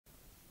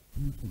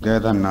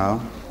Together now,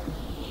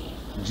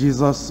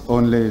 Jesus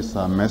only is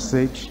our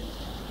message.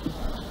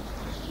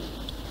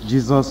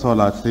 Jesus all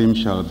our theme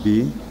shall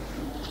be.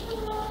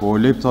 We will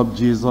lift up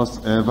Jesus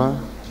ever.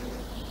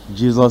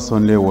 Jesus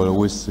only will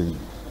we sing.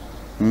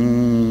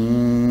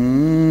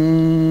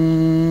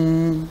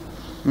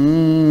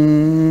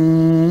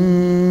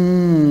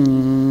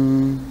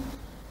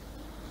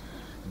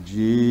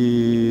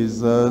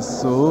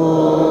 Jesus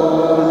only.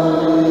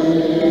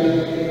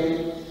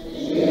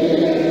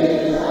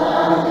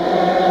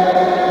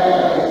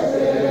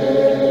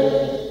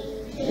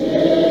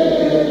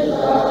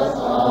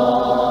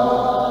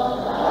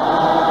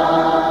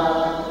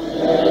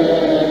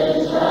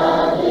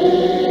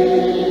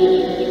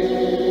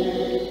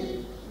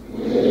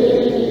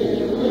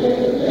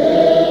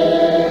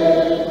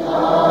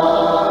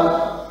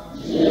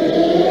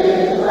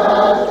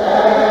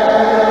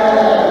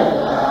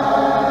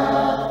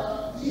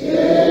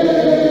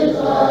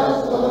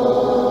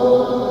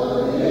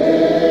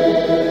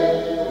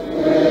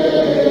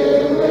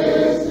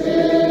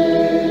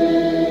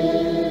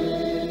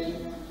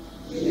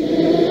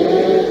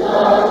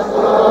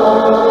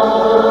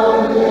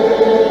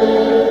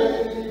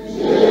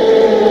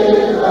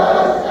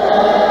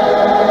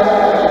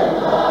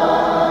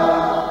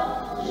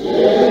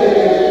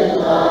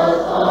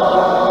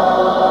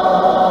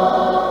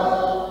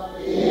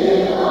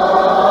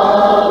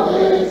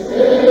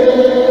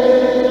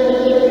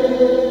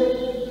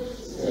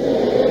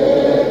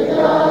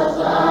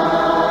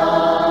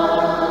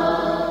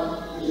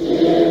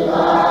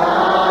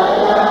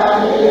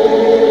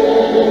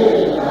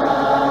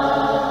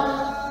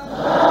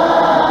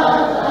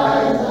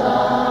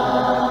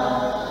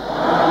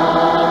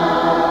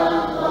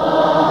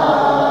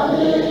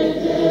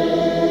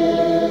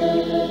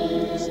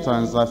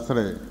 Stanza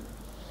 3.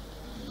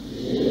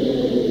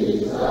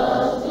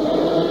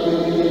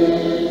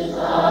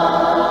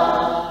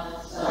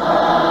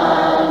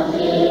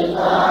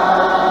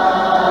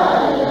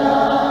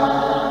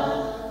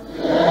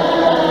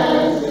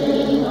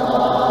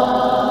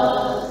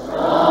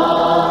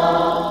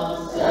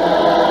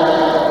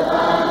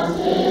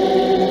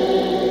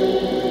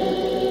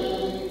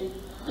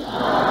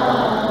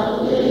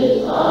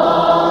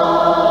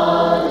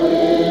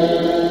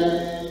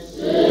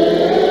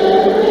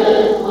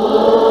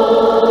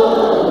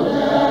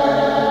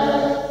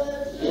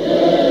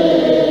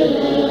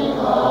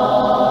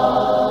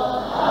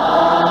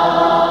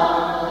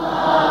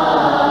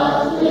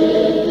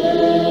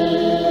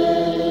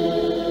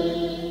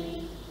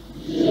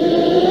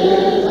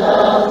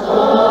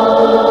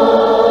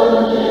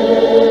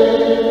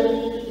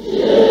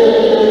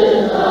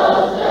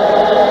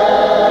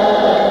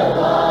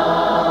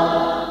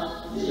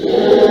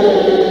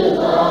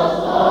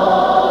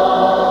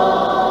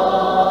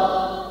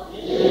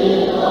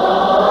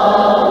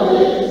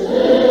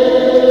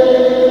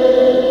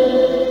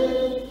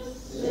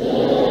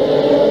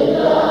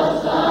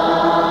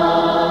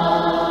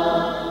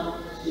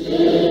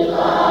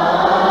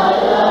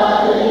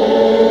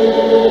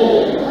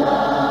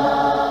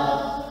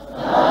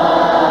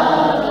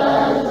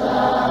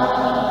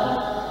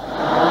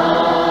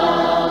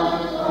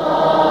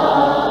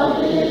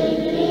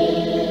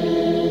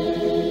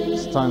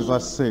 Stanza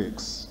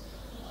 6.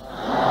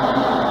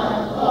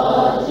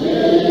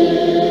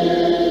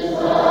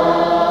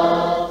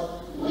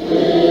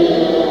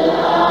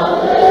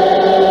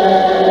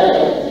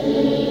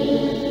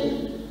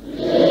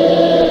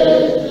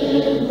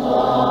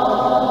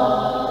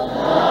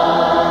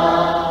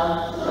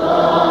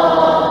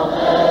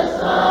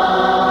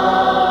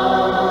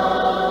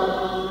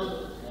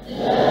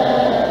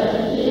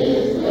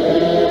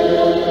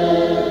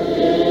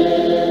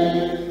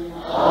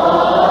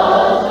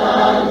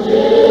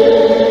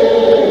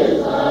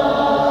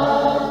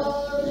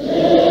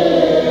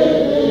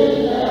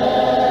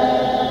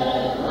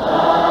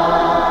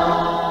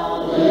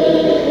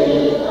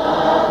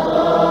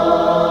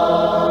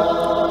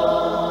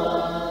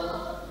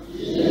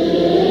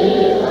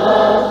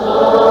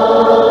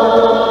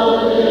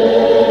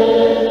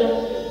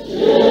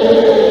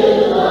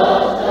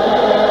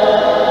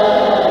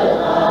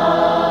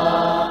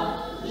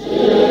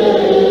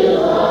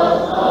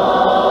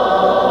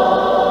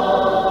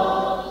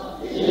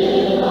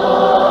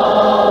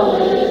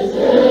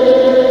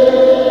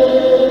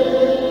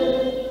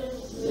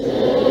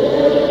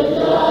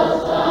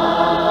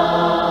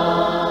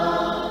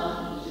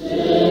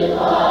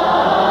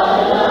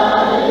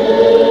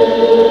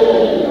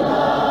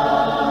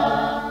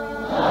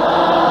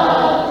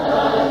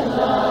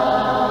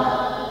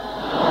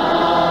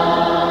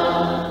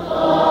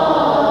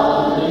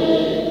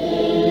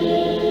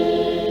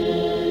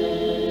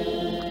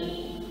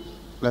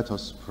 Let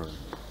us pray.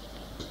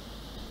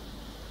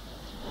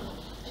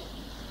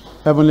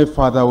 Heavenly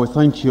Father, we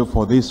thank you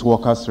for this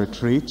workers'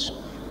 retreat.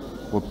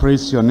 We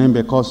praise your name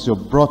because you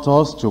brought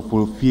us to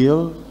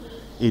fulfill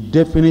a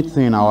definite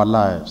thing in our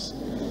lives.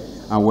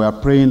 And we are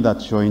praying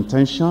that your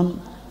intention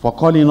for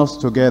calling us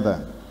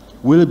together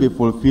will be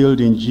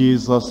fulfilled in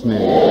Jesus'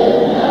 name.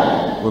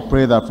 Amen. We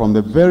pray that from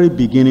the very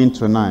beginning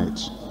tonight,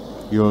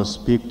 you'll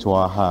speak to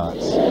our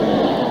hearts.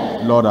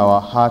 Lord, our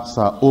hearts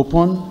are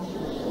open,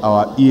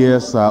 our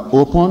ears are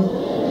open.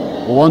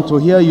 We want to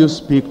hear you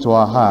speak to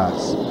our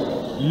hearts.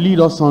 Lead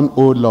us on,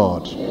 O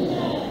Lord.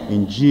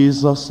 In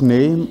Jesus'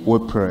 name we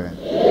pray.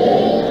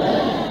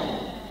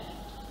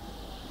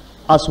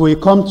 As we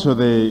come to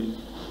the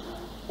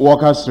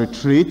workers'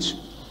 retreat,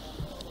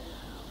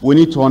 we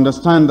need to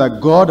understand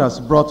that God has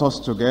brought us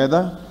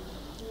together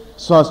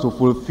so as to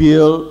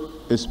fulfill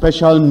a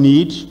special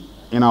need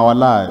in our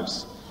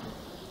lives.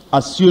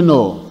 As you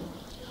know,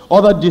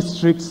 other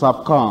districts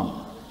have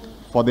come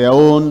for their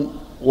own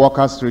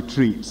workers'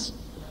 retreats.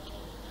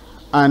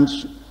 And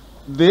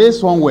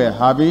this one we're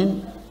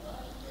having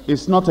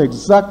is not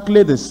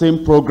exactly the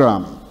same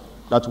program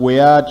that we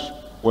had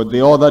with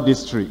the other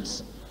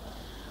districts.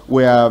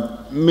 We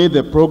have made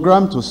the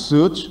program to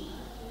suit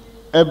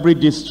every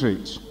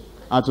district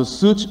and to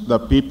suit the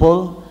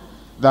people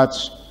that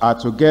are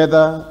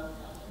together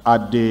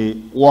at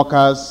the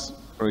workers'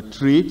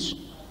 retreat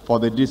for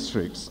the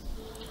districts.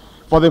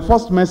 For the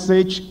first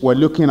message, we're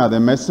looking at the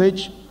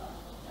message,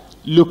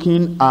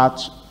 looking at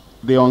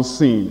the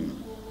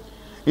unseen.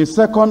 In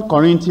 2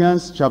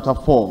 Corinthians chapter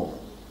 4,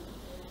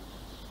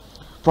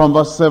 from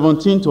verse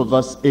 17 to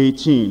verse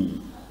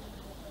 18.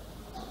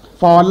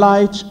 For our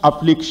light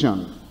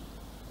affliction,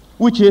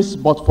 which is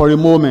but for a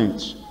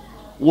moment,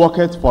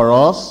 worketh for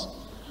us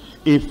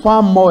a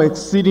far more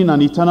exceeding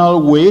and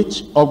eternal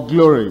weight of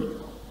glory,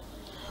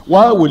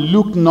 while we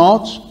look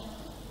not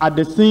at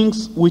the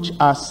things which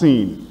are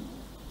seen,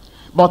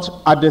 but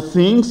at the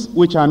things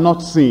which are not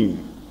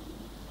seen.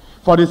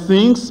 For the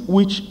things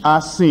which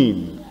are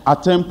seen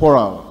are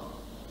temporal,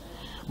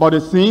 but the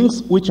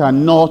things which are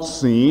not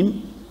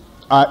seen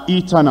are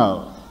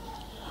eternal.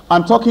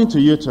 I'm talking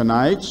to you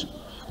tonight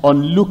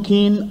on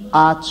looking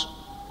at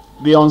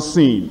the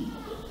unseen.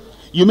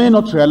 You may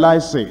not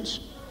realize it,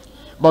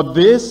 but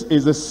this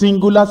is a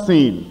singular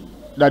thing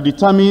that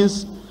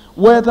determines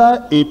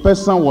whether a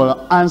person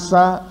will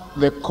answer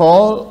the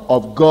call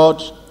of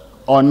God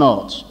or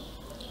not.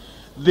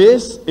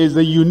 This is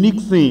a unique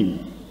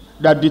thing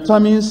that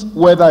determines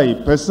whether a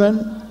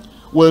person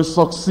will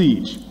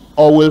succeed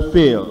or will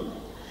fail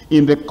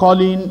in the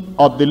calling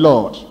of the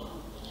Lord.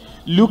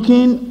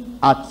 Looking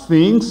at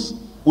things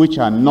which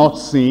are not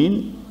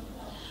seen,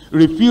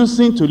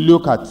 refusing to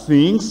look at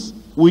things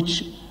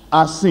which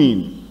are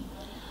seen.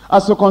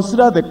 As to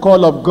consider the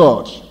call of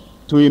God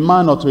to a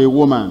man or to a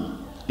woman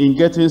in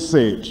getting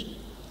saved,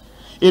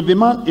 if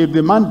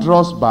the man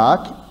draws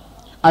back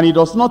and he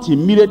does not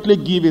immediately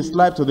give his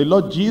life to the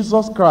Lord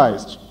Jesus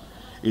Christ,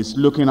 he's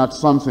looking at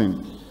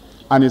something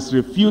and is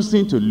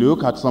refusing to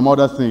look at some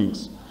other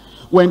things.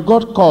 When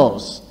God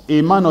calls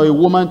a man or a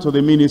woman to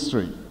the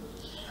ministry,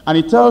 and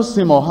he tells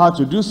him or her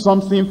to do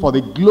something for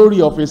the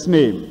glory of his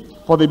name,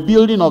 for the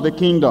building of the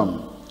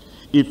kingdom,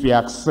 if he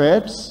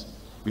accepts,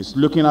 he's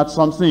looking at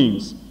some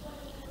things.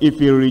 If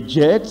he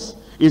rejects,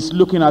 he's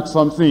looking at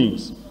some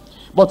things.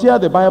 But here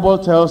the Bible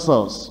tells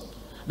us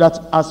that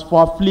as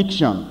for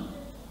affliction,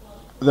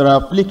 there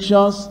are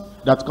afflictions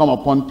that come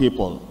upon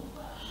people.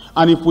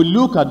 And if we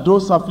look at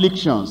those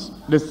afflictions,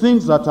 the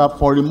things that are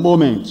for a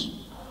moment,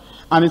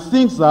 and the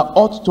things that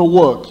ought to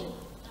work,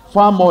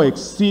 far more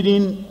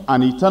exceeding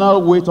an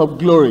eternal weight of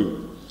glory.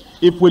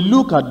 If we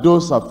look at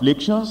those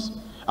afflictions,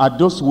 at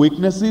those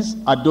weaknesses,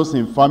 at those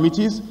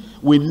infirmities,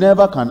 we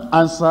never can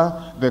answer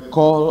the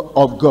call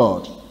of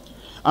God.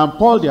 And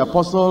Paul the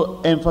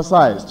apostle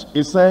emphasized,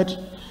 he said,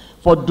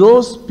 for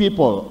those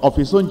people of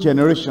his own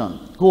generation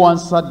who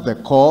answered the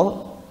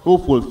call, who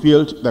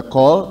fulfilled the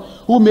call,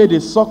 who made a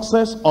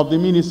success of the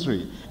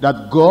ministry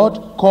that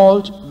God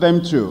called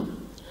them to,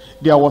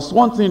 there was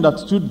one thing that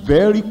stood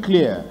very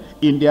clear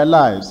in their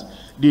lives.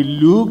 They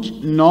looked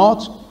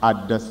not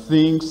at the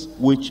things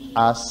which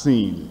are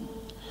seen,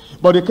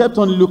 but they kept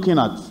on looking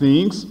at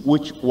things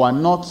which were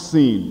not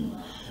seen.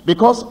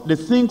 Because the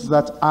things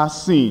that are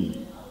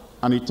seen,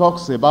 and he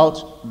talks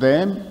about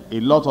them a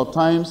lot of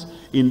times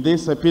in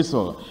this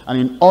epistle and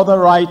in other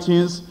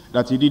writings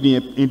that he did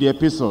in the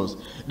epistles,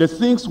 the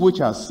things which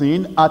are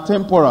seen are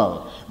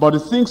temporal, but the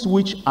things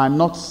which are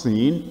not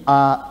seen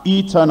are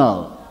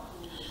eternal.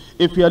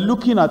 If you are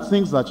looking at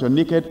things that your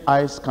naked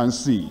eyes can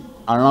see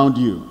around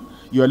you,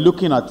 you are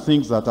looking at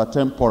things that are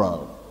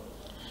temporal,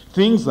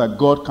 things that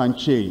God can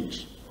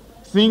change,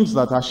 things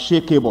that are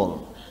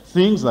shakeable,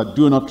 things that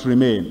do not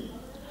remain.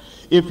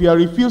 If you are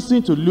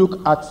refusing to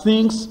look at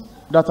things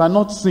that are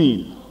not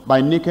seen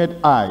by naked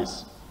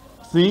eyes,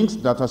 things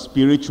that are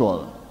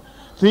spiritual,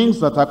 things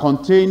that are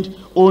contained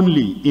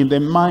only in the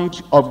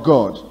mind of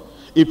God,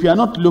 if you are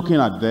not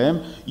looking at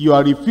them, you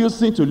are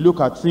refusing to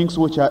look at things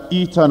which are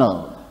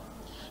eternal,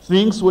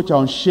 things which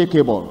are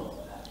unshakable,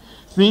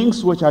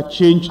 things which are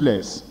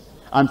changeless,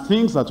 and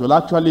things that will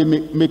actually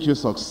make you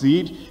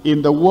succeed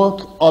in the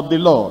work of the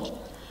Lord.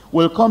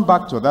 We'll come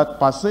back to that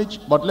passage,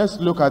 but let's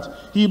look at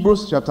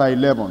Hebrews chapter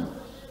 11.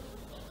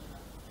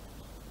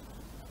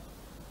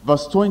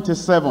 Verse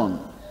 27.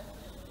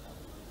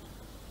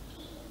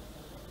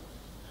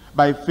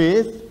 By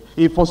faith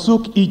he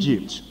forsook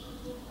Egypt,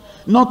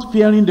 not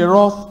fearing the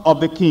wrath of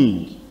the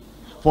king,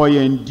 for he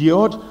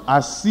endured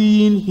as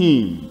seeing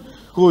him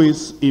who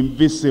is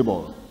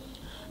invisible.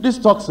 This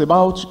talks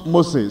about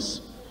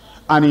Moses,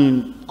 and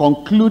in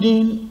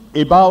concluding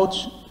about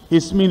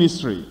his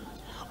ministry,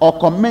 or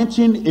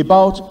commenting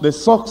about the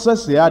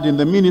success he had in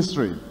the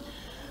ministry,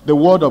 the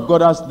word of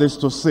God has this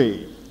to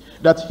say,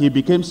 that he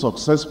became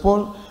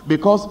successful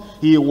because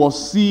he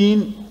was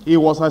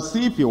as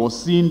if he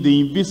was seeing the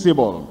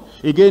invisible.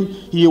 Again,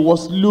 he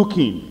was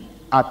looking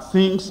at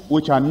things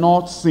which are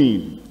not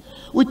seen.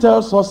 Which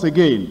tells us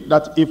again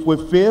that if we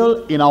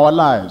fail in our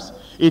lives,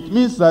 it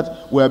means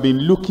that we have been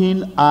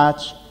looking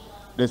at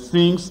the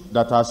things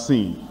that are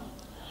seen,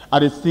 at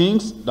the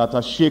things that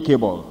are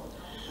shakeable,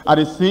 at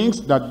the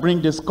things that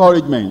bring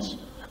discouragement,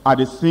 at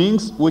the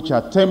things which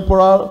are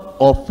temporal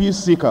or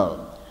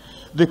physical.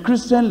 The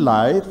Christian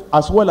life,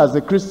 as well as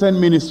the Christian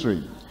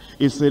ministry,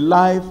 is a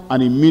life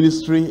and a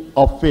ministry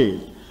of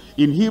faith.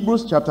 In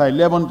Hebrews chapter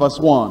 11 verse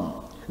 1,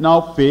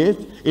 now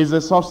faith is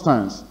the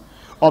substance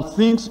of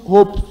things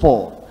hoped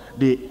for,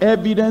 the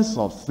evidence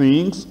of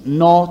things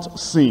not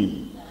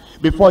seen.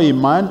 Before a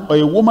man or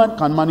a woman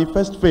can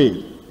manifest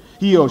faith,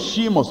 he or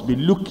she must be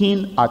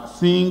looking at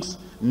things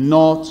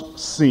not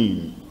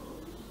seen.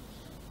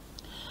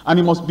 And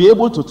he must be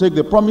able to take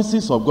the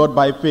promises of God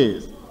by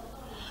faith.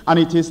 And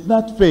it is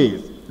that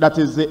faith that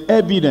is the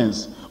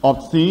evidence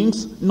of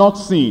things not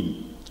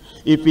seen.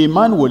 If a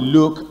man will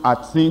look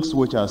at things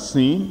which are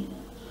seen,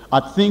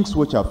 at things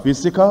which are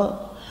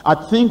physical,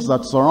 at things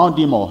that surround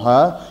him or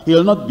her, he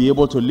will not be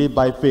able to live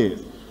by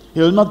faith.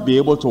 He will not be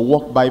able to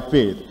walk by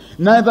faith.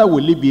 Neither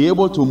will he be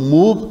able to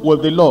move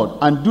with the Lord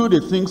and do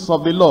the things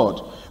of the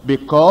Lord.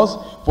 Because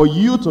for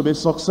you to be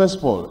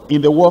successful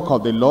in the work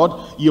of the Lord,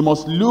 you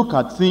must look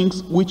at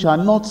things which are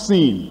not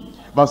seen.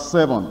 Verse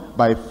 7,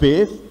 by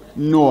faith,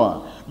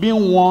 Noah,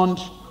 being warned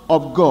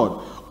of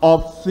God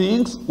of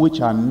things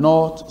which are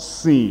not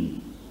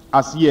seen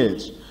as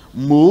yet,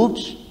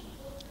 moved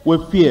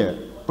with fear,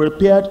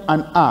 prepared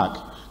an ark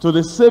to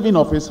the saving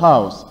of his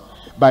house,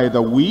 by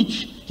the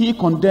which he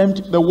condemned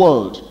the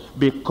world,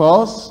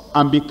 because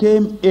and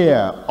became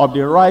heir of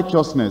the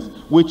righteousness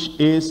which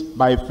is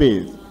by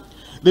faith.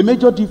 The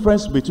major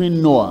difference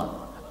between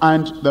Noah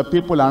and the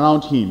people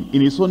around him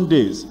in his own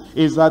days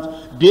is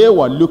that they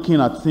were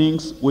looking at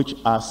things which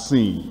are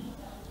seen,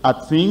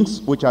 at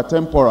things which are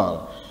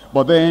temporal.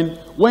 But then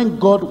when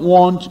God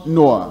warned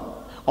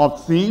Noah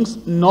of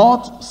things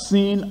not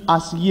seen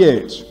as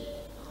yet,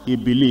 he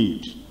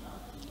believed.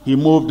 He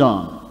moved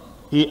on.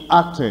 He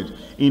acted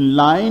in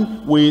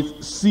line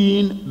with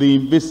seeing the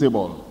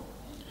invisible,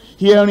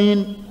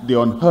 hearing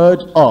the unheard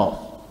of.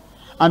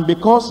 And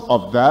because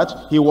of that,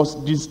 he was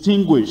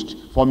distinguished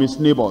from his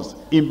neighbors.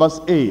 In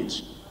verse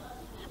 8,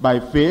 by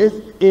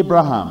faith,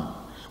 Abraham,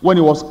 when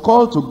he was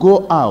called to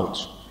go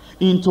out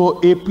into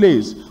a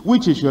place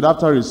which he should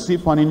after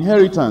receive an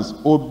inheritance,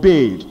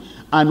 obeyed,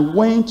 and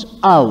went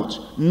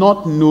out,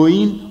 not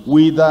knowing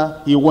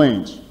whither he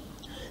went.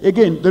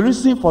 Again, the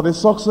reason for the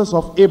success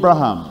of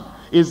Abraham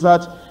is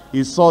that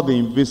he saw the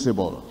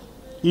invisible.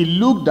 He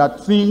looked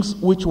at things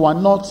which were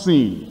not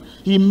seen.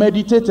 He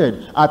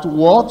meditated at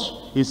what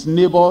his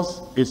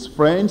neighbors, his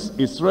friends,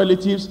 his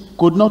relatives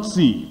could not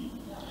see.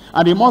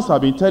 And he must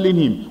have been telling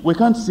him, we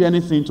can't see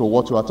anything to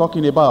what you are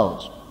talking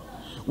about.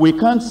 We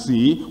can't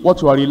see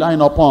what you are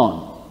relying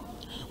upon.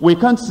 We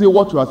can't see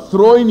what you are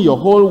throwing your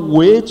whole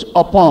weight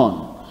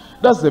upon.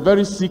 That's the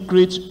very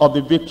secret of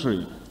the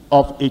victory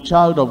of a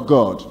child of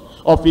God,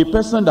 of a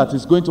person that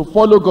is going to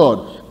follow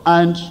God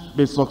and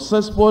be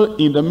successful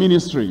in the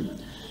ministry.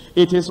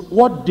 It is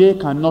what they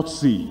cannot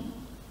see.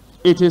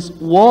 It is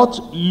what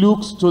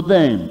looks to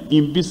them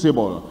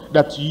invisible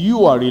that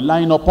you are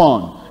relying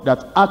upon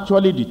that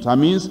actually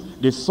determines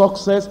the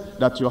success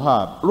that you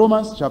have.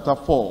 Romans chapter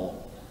 4,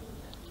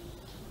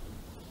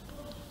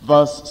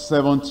 verse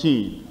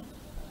 17.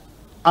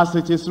 As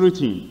it is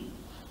written,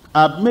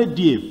 I have made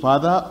thee a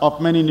father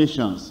of many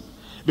nations,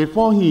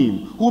 before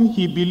him whom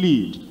he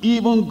believed,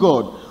 even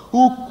God,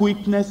 who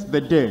quickeneth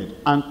the dead,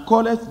 and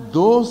calleth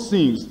those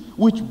things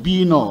which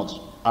be not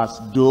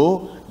as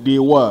though they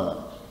were.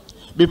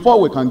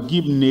 Before we can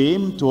give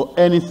name to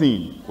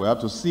anything, we have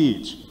to see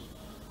it.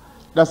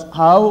 That's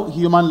how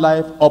human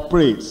life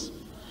operates.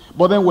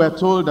 But then we're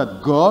told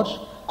that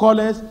God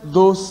calleth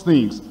those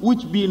things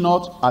which be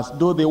not as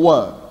though they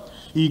were.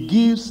 He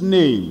gives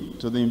name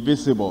to the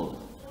invisible,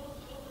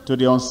 to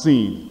the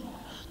unseen,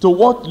 to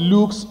what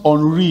looks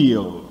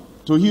unreal,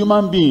 to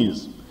human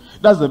beings.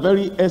 That's the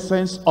very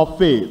essence of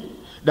faith,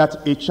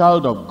 that a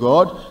child of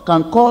God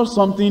can call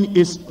something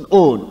his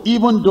own,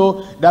 even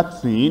though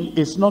that thing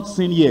is not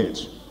seen yet,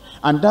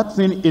 and that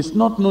thing is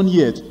not known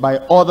yet by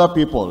other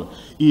people.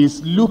 He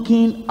is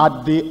looking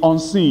at the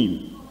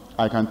unseen.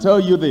 I can tell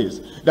you this,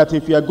 that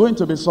if you are going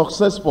to be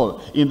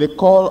successful in the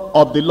call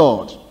of the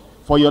Lord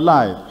for your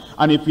life,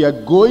 and if you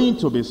are going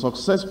to be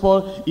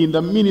successful in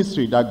the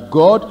ministry that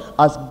God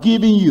has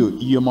given you,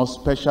 you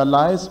must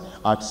specialize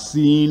at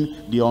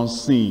seeing the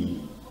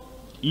unseen,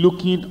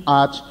 looking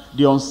at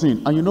the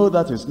unseen. And you know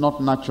that is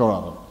not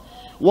natural.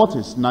 What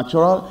is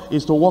natural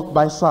is to walk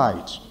by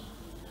sight.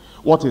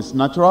 What is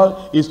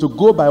natural is to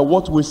go by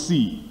what we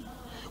see.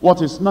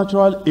 What is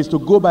natural is to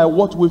go by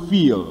what we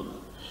feel.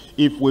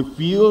 If we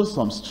feel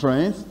some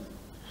strength,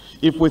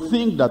 if we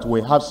think that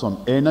we have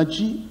some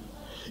energy,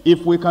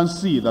 if we can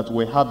see that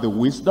we have the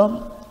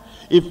wisdom,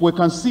 if we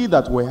can see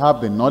that we have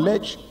the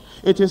knowledge,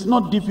 it is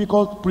not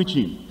difficult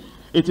preaching.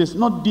 It is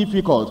not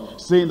difficult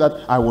saying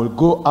that I will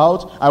go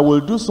out, I will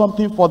do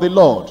something for the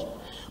Lord.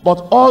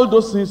 But all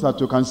those things that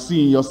you can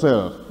see in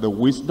yourself, the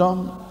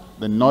wisdom,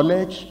 the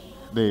knowledge,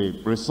 the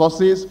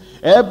resources,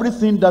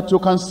 everything that you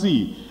can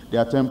see, they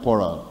are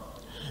temporal.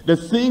 The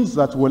things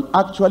that will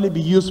actually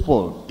be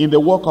useful in the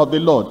work of the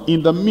Lord,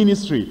 in the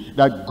ministry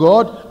that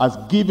God has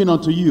given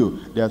unto you,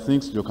 they are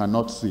things you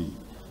cannot see.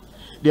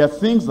 They are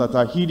things that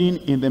are hidden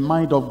in the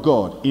mind of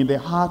God, in the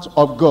heart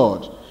of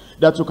God,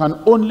 that you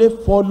can only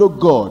follow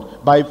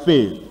God by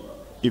faith,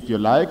 if you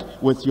like,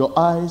 with your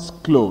eyes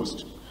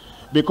closed.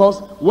 Because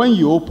when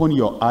you open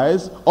your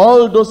eyes,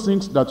 all those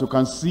things that you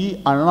can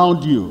see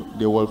around you,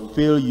 they will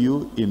fail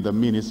you in the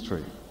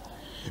ministry.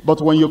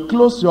 But when you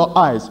close your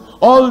eyes,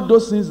 all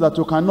those things that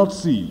you cannot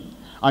see,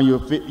 and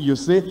you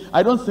say,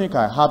 I don't think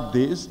I have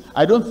this,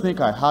 I don't think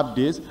I have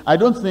this, I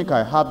don't think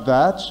I have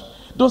that,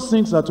 those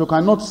things that you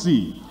cannot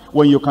see,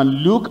 when you can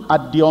look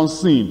at the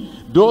unseen,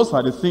 those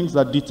are the things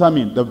that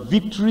determine the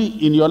victory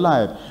in your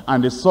life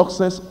and the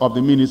success of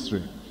the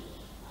ministry.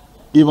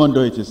 Even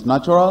though it is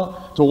natural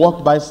to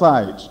walk by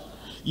sight,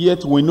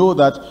 yet we know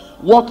that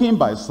walking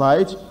by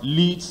sight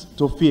leads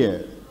to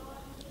fear,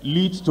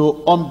 leads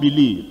to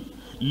unbelief,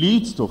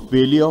 leads to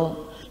failure,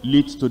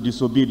 leads to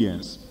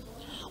disobedience.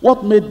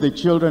 What made the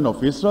children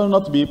of Israel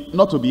not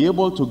to be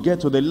able to get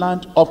to the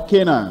land of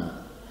Canaan?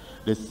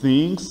 The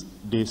things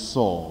they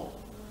saw.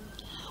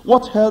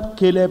 What helped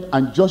Caleb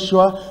and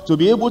Joshua to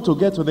be able to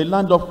get to the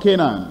land of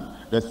Canaan?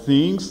 The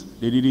things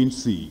they didn't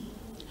see.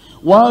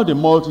 While the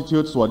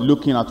multitudes were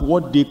looking at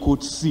what they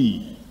could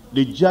see,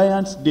 the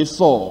giants they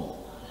saw,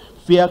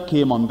 fear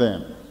came on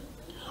them.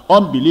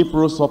 Unbelief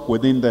rose up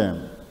within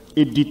them.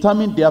 It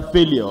determined their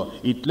failure.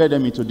 It led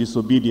them into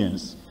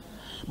disobedience.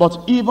 But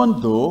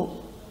even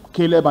though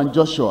Caleb and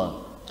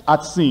Joshua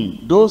had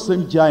seen those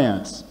same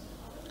giants,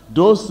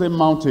 those same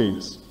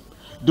mountains,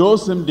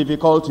 those same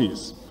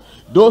difficulties,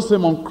 those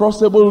same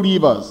uncrossable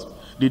rivers,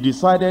 they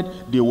decided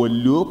they would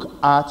look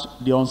at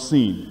the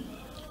unseen.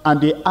 And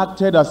they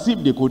acted as if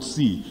they could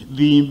see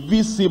the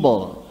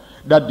invisible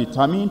that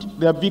determined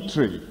their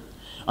victory.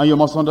 And you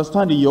must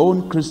understand in your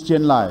own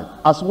Christian life,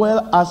 as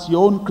well as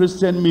your own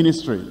Christian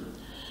ministry,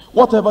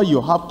 whatever you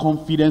have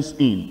confidence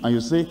in, and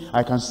you say,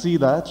 I can see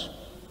that,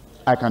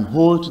 I can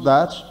hold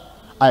that,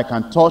 I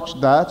can touch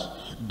that,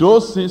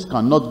 those things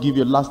cannot give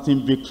you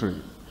lasting victory.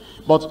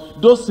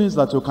 But those things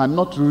that you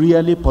cannot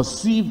really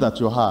perceive that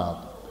you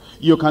have,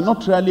 you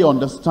cannot really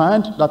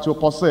understand that you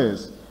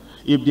possess,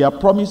 if they are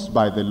promised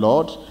by the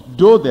Lord,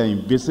 though they are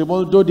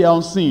invisible, though they are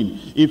unseen,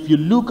 if you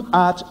look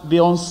at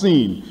the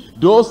unseen,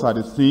 those are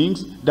the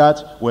things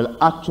that will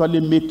actually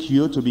make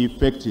you to be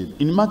effective.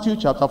 In Matthew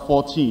chapter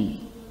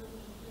 14,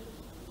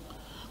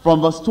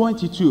 from verse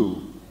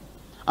 22,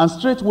 and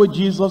straightway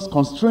Jesus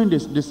constrained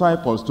his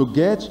disciples to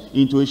get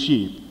into a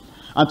ship,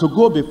 and to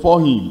go before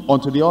him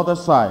unto the other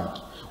side,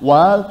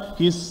 while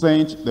he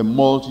sent the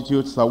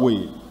multitudes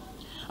away.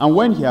 And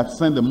when he had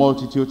sent the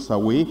multitudes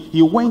away,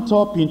 he went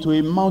up into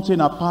a mountain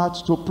apart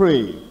to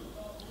pray.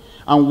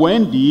 And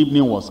when the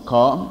evening was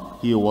come,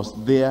 he was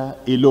there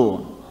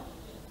alone.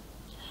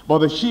 But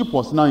the ship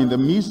was now in the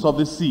midst of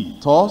the sea,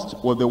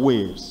 tossed with the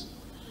waves,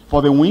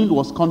 for the wind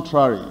was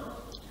contrary.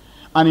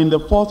 And in the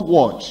fourth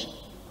watch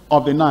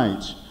of the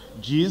night,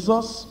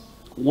 Jesus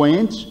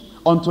went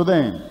unto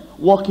them,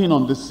 walking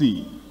on the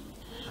sea.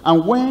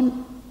 And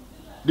when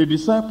the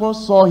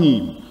disciples saw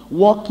him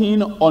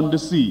walking on the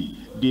sea,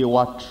 they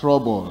were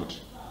troubled,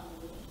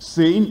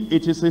 saying,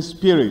 it is a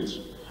spirit.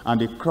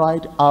 And they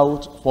cried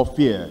out for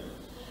fear.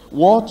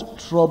 What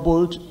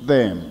troubled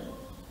them?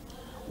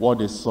 What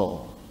they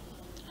saw.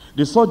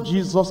 They saw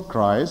Jesus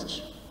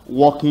Christ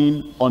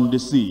walking on the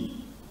sea.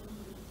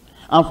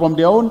 And from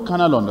their own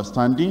carnal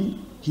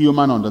understanding,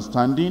 human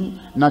understanding,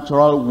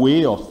 natural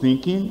way of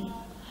thinking,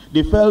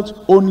 they felt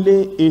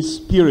only a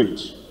spirit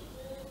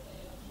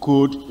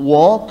could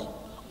walk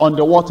on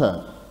the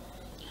water.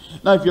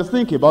 Now, if you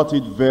think about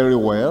it very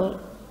well,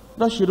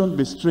 that shouldn't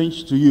be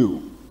strange to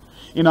you.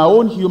 In our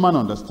own human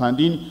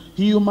understanding,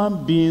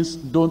 human beings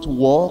don't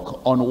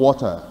walk on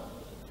water,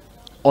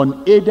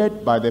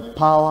 unaided by the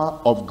power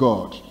of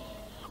God,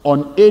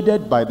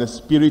 unaided by the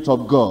Spirit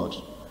of God.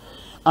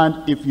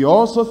 And if you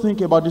also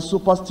think about the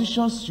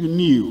superstitions you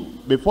knew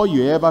before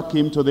you ever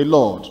came to the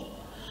Lord,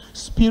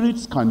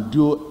 spirits can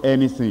do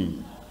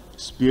anything.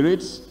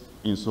 Spirits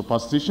in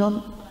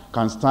superstition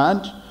can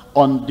stand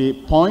on the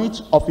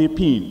point of a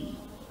pin.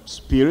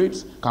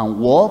 Spirits can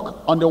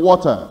walk on the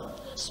water.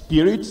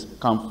 Spirits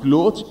can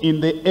float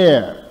in the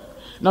air.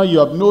 Now you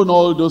have known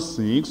all those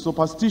things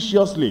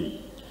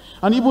superstitiously.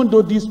 And even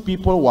though these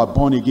people were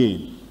born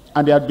again,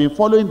 and they had been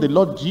following the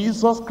Lord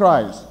Jesus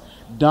Christ,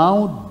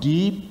 down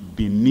deep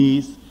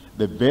beneath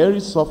the very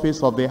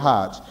surface of the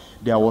heart,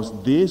 there was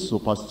this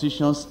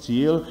superstition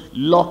still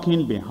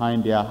lurking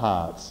behind their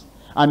hearts.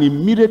 And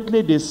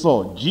immediately they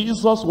saw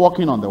Jesus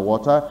walking on the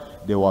water,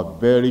 they were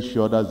very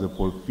sure that's the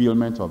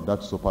fulfillment of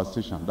that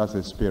superstition. That's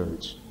a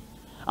spirit.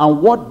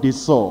 And what they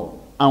saw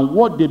and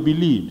what they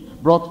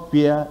believed brought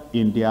fear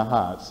in their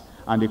hearts.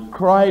 And they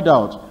cried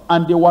out,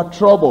 and they were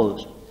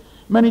troubled.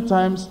 Many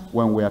times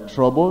when we are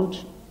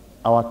troubled,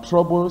 our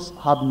troubles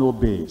have no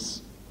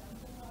base.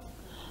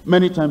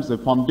 Many times the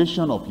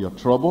foundation of your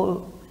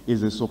trouble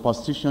is a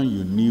superstition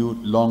you knew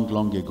long,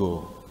 long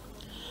ago.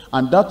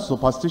 And that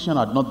superstition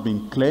had not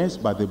been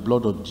cleansed by the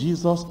blood of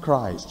Jesus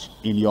Christ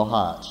in your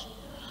heart.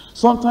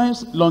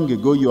 Sometimes long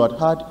ago you had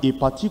heard a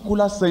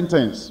particular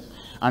sentence,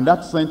 and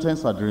that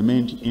sentence had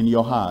remained in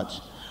your heart.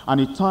 And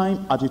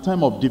at a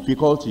time of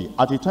difficulty,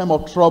 at a time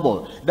of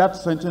trouble, that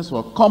sentence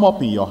will come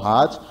up in your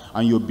heart,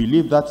 and you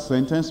believe that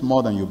sentence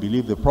more than you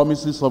believe the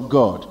promises of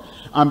God.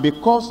 And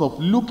because of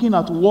looking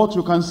at what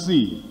you can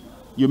see,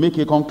 you make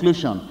a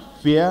conclusion.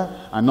 Fear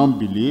and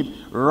unbelief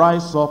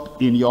rise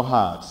up in your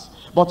hearts.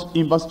 But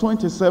in verse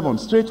 27,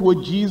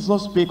 straightway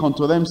Jesus spake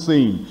unto them,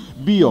 saying,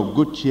 Be of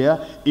good cheer,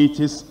 it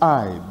is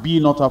I, be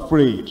not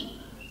afraid.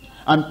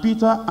 And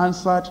Peter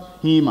answered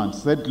him and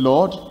said,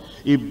 Lord,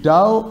 if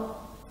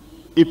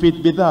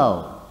it be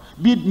thou,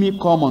 bid me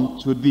come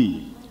unto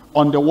thee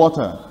on the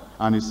water.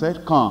 And he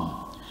said,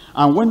 Come.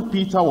 And when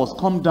Peter was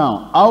come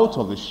down out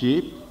of the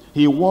ship,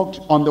 he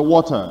walked on the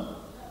water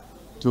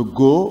to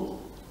go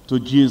to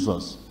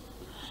Jesus.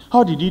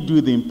 How did he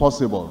do the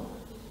impossible?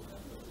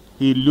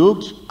 He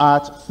looked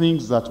at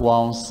things that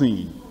were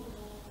unseen.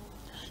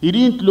 He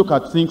didn't look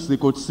at things he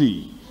could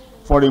see.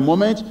 For a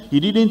moment, he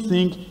didn't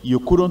think you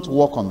couldn't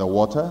walk on the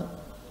water.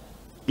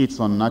 It's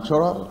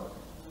unnatural.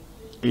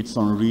 It's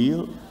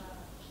unreal.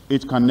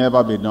 It can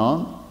never be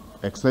done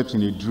except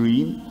in a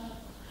dream.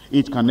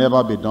 It can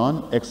never be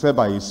done except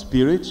by a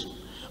spirit.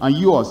 And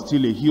you are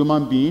still a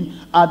human being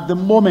at the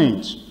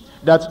moment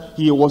that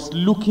he was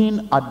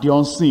looking at the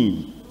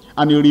unseen.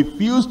 And he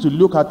refused to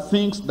look at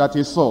things that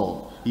he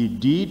saw. He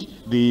did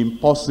the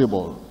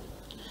impossible.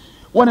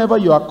 Whenever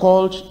you are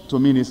called to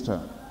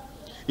minister,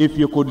 if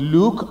you could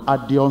look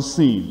at the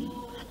unseen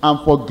and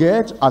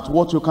forget at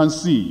what you can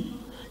see,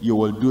 you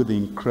will do the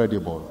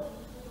incredible.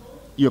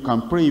 You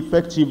can pray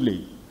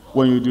effectively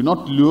when you do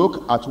not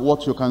look at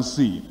what you can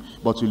see,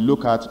 but you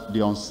look at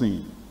the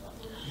unseen.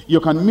 You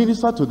can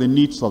minister to the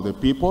needs of the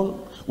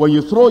people when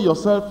you throw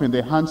yourself in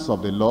the hands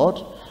of the Lord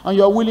and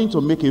you are willing to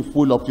make a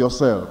fool of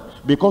yourself.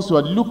 Because you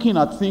are looking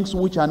at things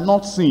which are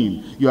not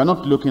seen. You are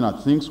not looking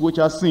at things which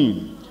are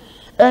seen.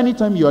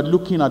 Anytime you are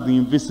looking at the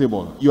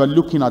invisible, you are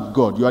looking at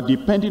God. You are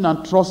depending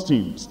and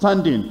trusting,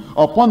 standing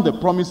upon the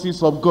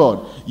promises of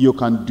God. You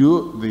can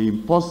do the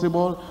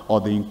impossible or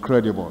the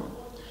incredible.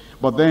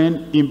 But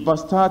then in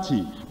verse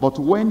 30, but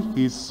when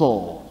he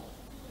saw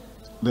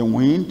the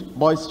wind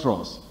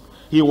boisterous,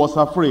 he was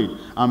afraid,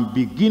 and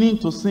beginning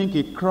to sink,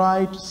 he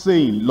cried,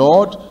 saying,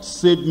 Lord,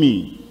 save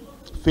me.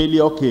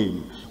 Failure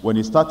came when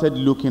he started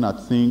looking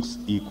at things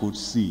he could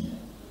see.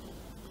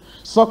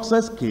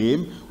 Success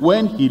came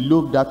when he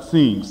looked at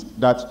things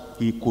that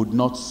he could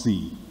not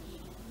see.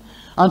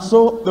 And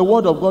so the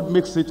word of God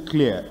makes it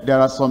clear. There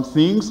are some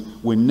things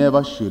we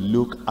never should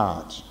look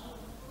at.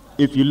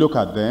 If you look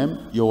at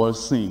them, you will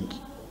sink.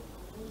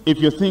 If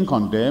you think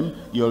on them,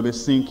 you will be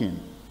sinking.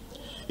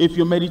 If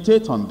you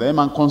meditate on them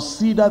and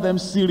consider them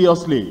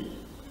seriously,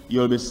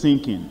 you will be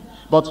sinking.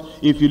 But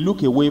if you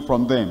look away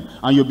from them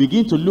and you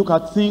begin to look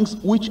at things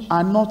which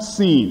are not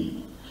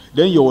seen,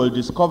 then you will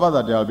discover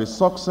that there will be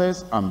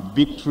success and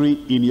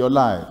victory in your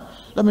life.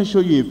 Let me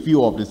show you a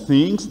few of the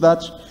things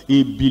that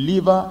a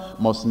believer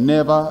must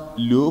never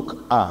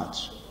look at.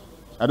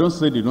 I don't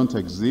say they don't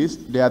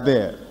exist, they are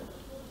there.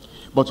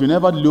 But you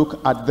never look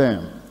at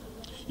them.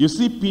 You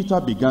see, Peter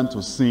began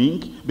to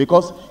sink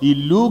because he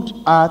looked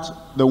at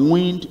the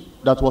wind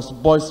that was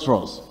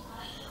boisterous.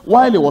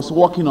 While he was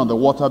walking on the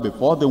water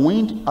before, the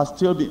wind was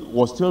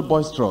still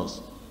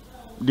boisterous.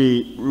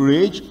 The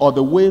rage or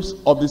the waves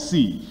of the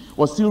sea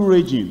was still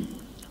raging,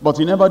 but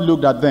he never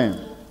looked at them.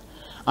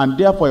 And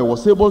therefore he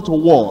was able to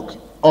walk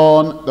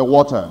on the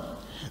water.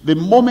 The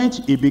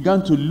moment he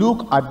began to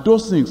look at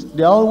those things,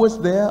 they're always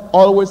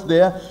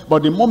there,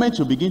 but the moment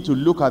you begin to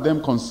look at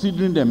them,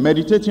 considering them,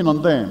 meditating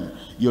on them,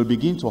 you'll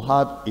begin to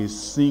have a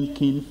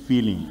sinking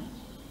feeling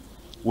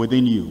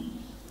within you.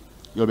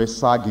 You'll be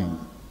sagging.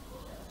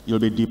 You'll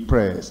be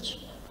depressed.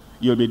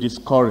 You'll be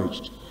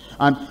discouraged.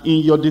 And in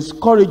your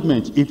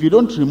discouragement, if you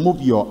don't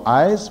remove your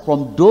eyes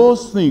from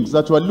those things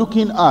that you are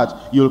looking at,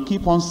 you'll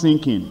keep on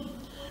sinking.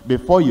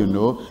 Before you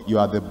know, you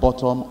are at the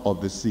bottom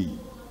of the sea.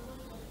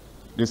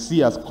 The sea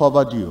has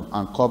covered you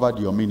and covered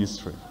your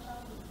ministry.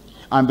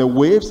 And the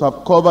waves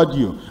have covered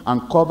you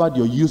and covered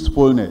your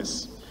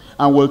usefulness.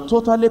 And will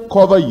totally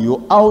cover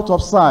you out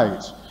of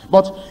sight.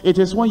 But it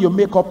is when you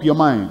make up your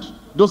mind,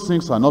 those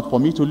things are not for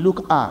me to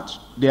look at.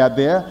 They are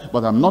there,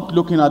 but I'm not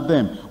looking at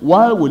them.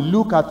 While we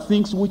look at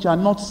things which are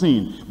not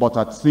seen, but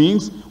at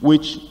things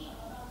which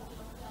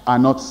are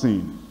not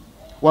seen.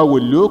 Well,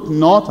 we look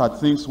not at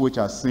things which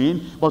are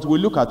seen, but we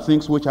look at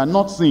things which are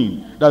not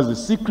seen. That's the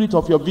secret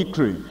of your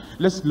victory.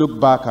 Let's look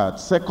back at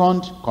 2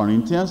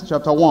 Corinthians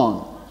chapter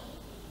 1,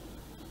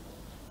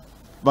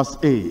 verse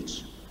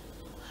 8.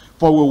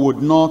 For we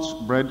would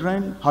not,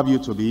 brethren, have you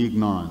to be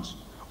ignorant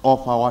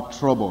of our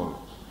trouble,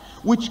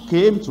 which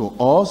came to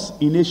us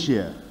in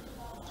Asia,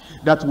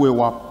 that we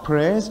were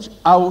pressed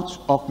out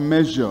of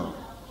measure,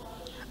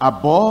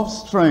 above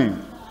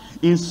strength,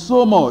 in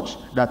so much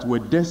that we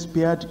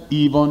despaired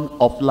even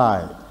of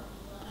life.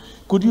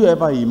 Could you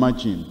ever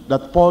imagine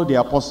that Paul the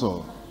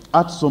apostle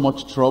had so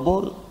much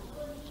trouble,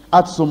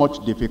 had so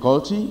much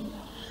difficulty,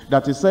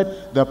 that he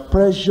said the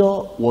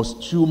pressure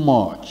was too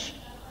much,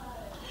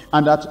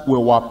 and that we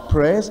were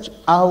pressed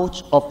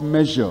out of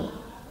measure,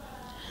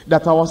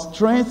 that our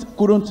strength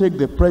couldn't take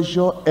the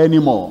pressure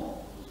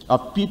anymore?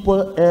 Have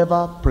people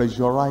ever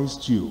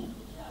pressurized you?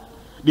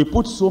 They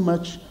put so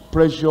much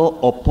pressure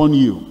upon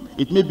you.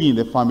 It may be in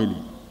the family.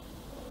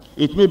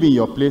 It may be in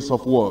your place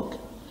of work.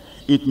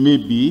 It may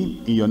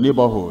be in your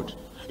neighborhood.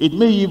 It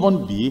may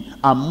even be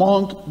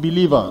among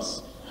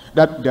believers,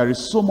 that there is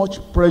so much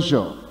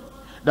pressure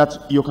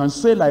that you can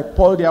say, like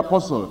Paul the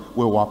apostle,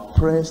 we were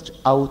pressed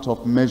out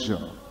of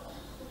measure.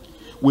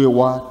 We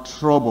were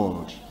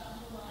troubled,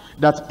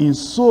 that in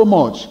so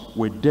much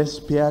we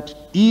despaired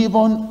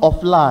even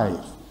of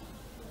life.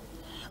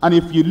 And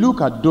if you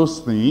look at those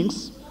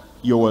things,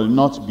 you will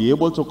not be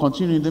able to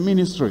continue in the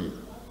ministry.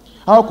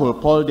 How could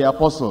Paul the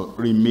apostle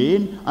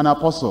remain an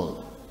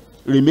apostle,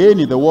 remain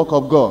in the work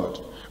of God,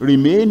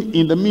 remain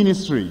in the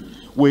ministry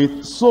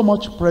with so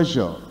much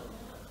pressure,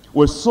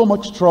 with so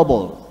much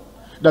trouble,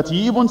 that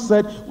he even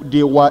said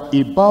they were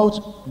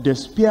about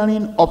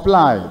despairing of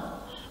life?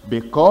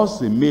 Because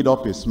he made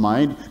up his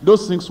mind,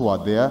 those things were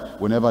there,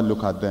 we never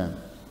look at them.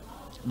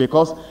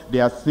 Because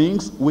they are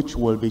things which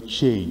will be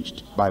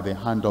changed by the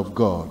hand of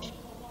God.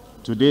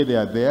 Today they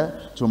are there.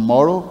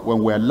 Tomorrow,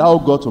 when we allow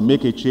God to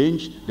make a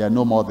change, they are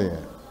no more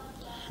there.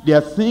 There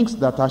are things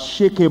that are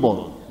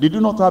shakeable. They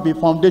do not have a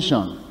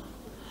foundation.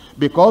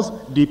 Because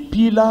the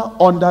pillar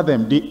under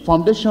them, the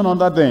foundation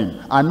under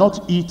them, are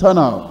not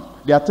eternal.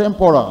 They are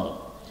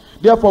temporal.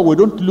 Therefore, we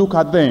don't look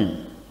at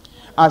them.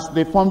 As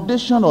the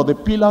foundation or the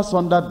pillars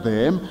under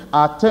them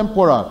are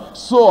temporal,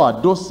 so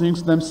are those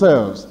things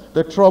themselves.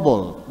 The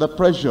trouble, the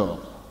pressure,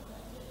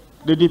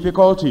 the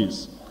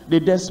difficulties, the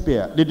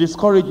despair, the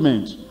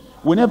discouragement.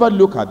 We never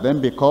look at them,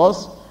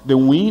 because the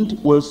wind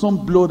will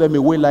soon blow them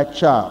away like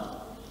chaff.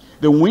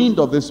 The wind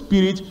of the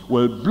Spirit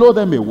will blow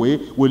them away.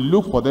 We'll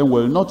look for them,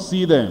 will not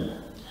see them.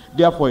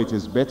 Therefore, it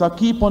is better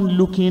keep on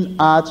looking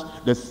at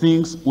the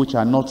things which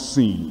are not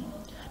seen,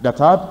 that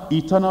have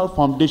eternal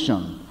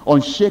foundation,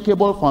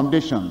 unshakable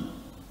foundation.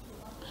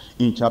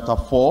 In chapter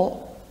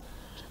 4,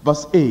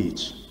 verse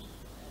 8,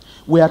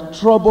 we are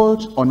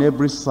troubled on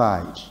every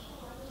side,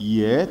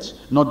 yet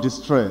not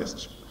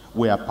distressed.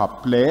 We are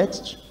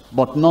perplexed,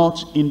 but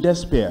not in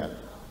despair.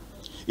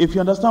 If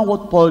you understand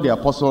what Paul the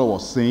apostle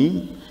was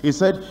saying, he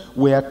said,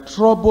 we are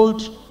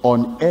troubled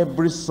on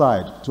every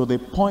side to the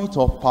point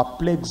of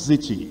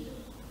perplexity.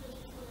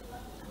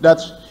 That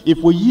if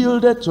we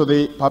yielded to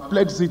the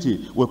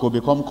perplexity, we could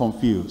become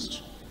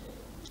confused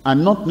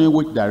and not know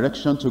which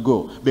direction to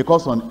go.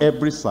 Because on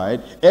every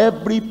side,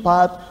 every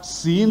path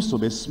seems to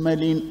be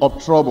smelling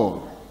of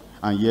trouble.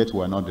 And yet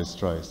we are not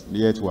distressed.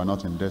 Yet we are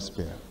not in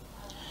despair.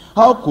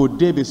 How could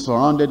they be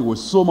surrounded with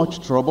so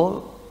much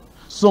trouble,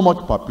 so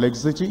much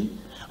perplexity,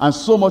 and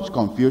so much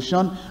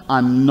confusion,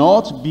 and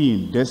not be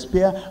in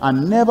despair,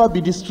 and never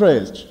be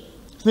distressed?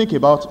 Think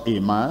about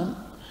a man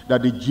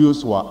that the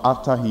Jews were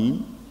after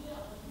him,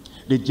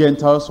 the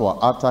Gentiles were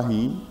after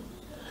him,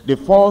 the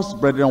false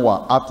brethren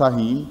were after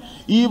him,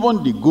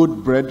 even the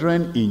good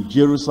brethren in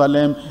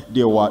Jerusalem,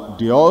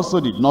 they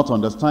also did not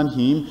understand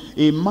him.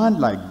 A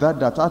man like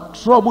that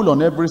had trouble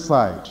on every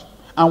side,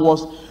 and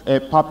was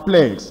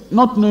perplexed,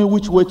 not knowing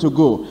which way to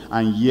go,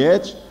 and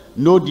yet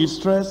no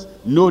distress,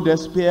 no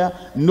despair,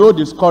 no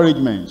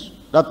discouragement.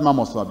 That man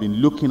must have been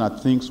looking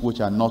at things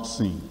which are not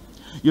seen.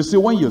 You see,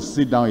 when you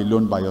sit down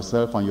alone by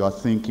yourself and you are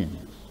thinking,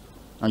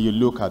 and you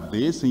look at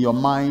this in your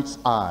mind's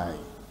eye,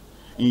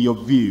 in your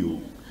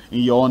view, in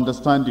your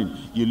understanding,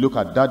 you look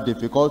at that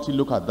difficulty,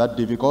 look at that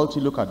difficulty,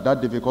 look at that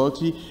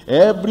difficulty.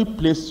 Every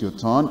place you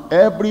turn,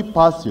 every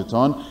path you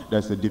turn,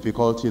 there's a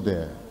difficulty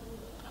there.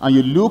 And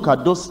you look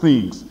at those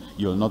things,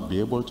 you'll not be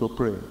able to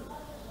pray.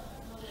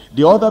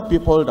 The other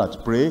people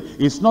that pray,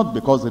 it's not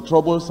because the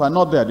troubles are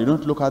not there, they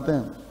don't look at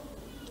them.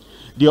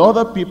 The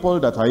other people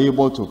that are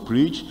able to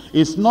preach,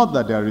 it's not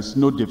that there is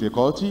no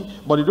difficulty,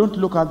 but they don't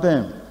look at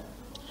them.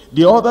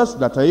 The others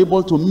that are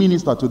able to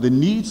minister to the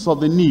needs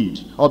of the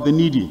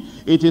needy,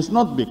 it is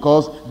not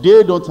because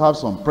they don't have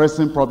some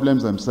pressing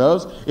problems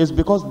themselves, it's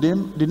because they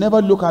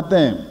never look at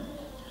them.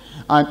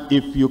 And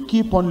if you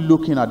keep on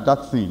looking at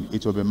that thing,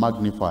 it will be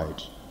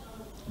magnified.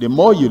 The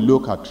more you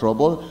look at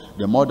trouble,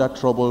 the more that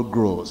trouble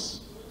grows.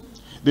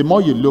 The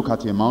more you look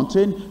at a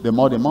mountain, the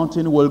more the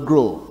mountain will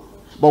grow.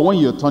 But when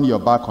you turn your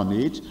back on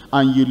it,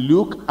 and you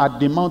look at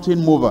the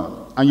mountain mover,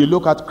 and you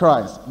look at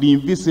Christ, the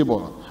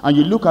invisible, and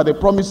you look at the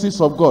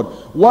promises of God,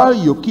 while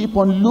you keep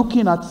on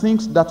looking at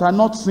things that are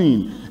not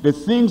seen, the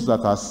things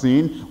that are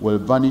seen will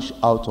vanish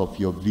out of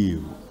your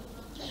view.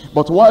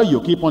 But while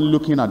you keep on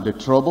looking at the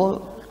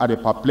trouble, at the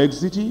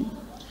perplexity,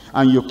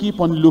 and you keep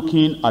on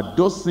looking at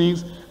those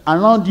things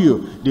around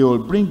you, they will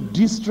bring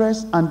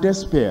distress and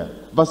despair.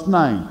 Verse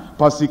 9,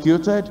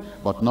 persecuted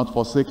but not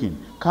forsaken,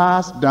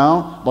 cast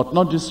down but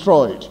not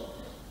destroyed.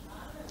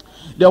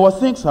 There were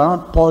things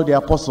around Paul the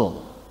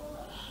apostle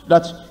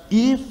that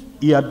if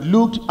he had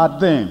looked at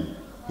them,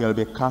 he'll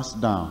be cast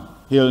down.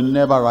 He'll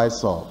never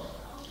rise up.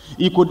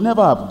 He could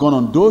never have gone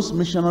on those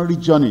missionary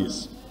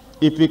journeys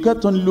if he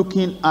kept on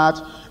looking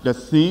at the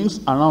things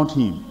around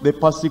him, the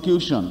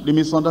persecution, the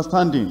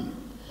misunderstanding.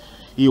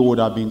 He would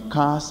have been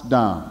cast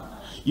down.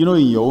 You know,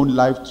 in your own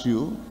life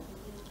too,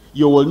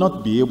 you will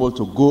not be able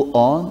to go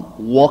on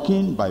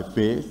walking by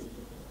faith.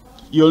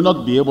 You will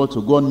not be able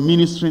to go on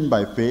ministering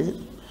by faith.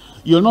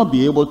 You will not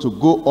be able to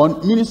go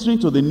on ministering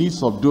to the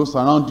needs of those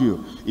around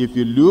you. If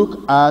you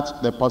look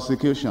at the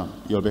persecution,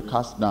 you'll be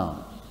cast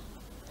down.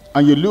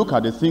 And you look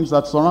at the things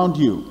that surround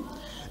you.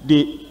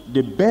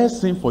 The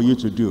best thing for you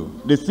to do,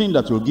 the thing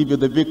that will give you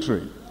the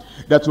victory,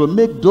 that will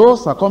make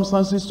those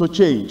circumstances to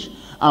change,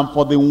 and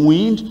for the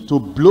wind to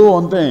blow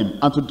on them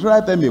and to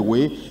drive them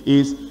away,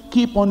 is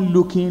keep on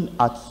looking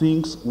at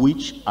things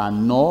which are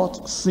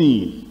not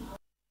seen.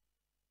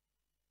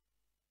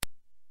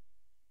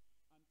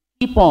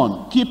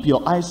 Keep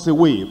your eyes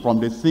away from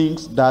the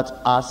things that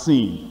are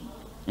seen.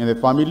 In the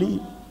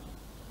family,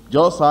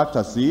 just act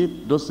as if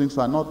those things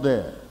are not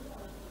there.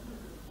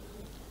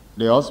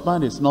 The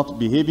husband is not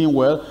behaving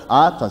well,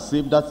 act as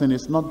if that thing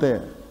is not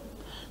there.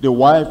 The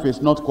wife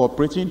is not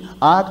cooperating,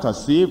 act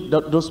as if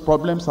those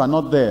problems are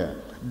not there.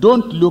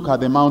 Don't look at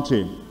the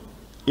mountain.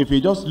 If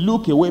you just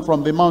look away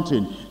from the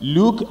mountain,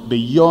 look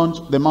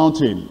beyond the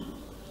mountain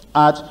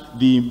at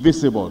the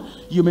invisible.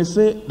 You may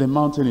say the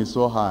mountain is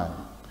so high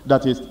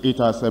that it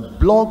has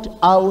blocked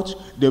out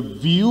the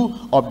view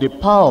of the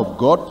power of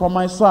God from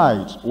my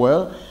side.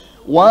 Well,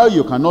 while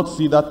you cannot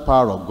see that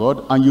power of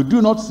God and you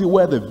do not see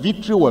where the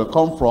victory will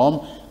come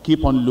from,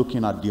 keep on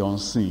looking at the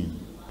unseen.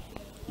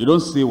 You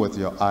don't see with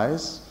your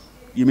eyes.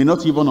 You may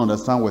not even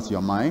understand with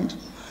your mind.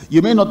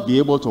 You may not be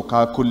able to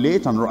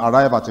calculate and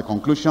arrive at a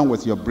conclusion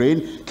with your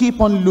brain. Keep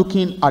on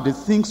looking at the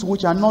things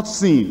which are not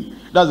seen.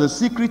 That's the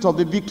secret of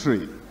the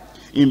victory.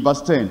 In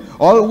verse 10,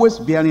 always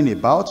bearing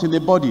about in the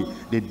body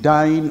the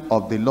dying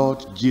of the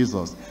Lord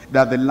Jesus,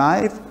 that the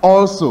life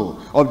also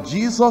of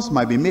Jesus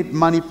might be made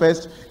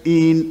manifest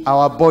in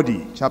our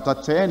body. Chapter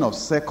 10 of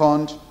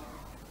 2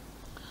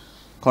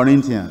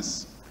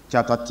 Corinthians.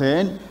 Chapter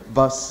 10,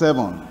 verse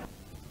 7.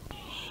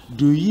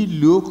 Do ye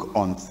look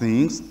on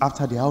things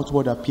after the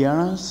outward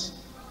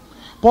appearance?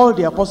 Paul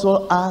the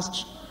apostle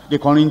asked the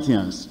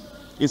Corinthians.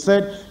 He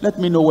said, let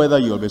me know whether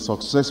you'll be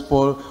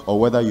successful or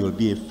whether you'll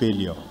be a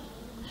failure.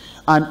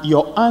 And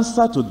your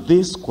answer to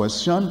this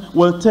question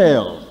will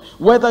tell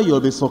whether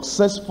you'll be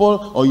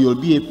successful or you'll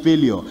be a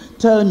failure.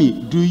 Tell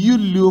me, do you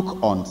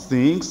look on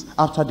things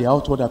after the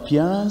outward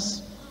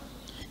appearance?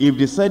 If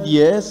they said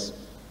yes,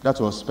 that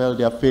will spell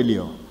their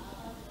failure.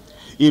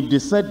 If they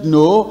said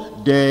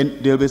no,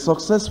 then they'll be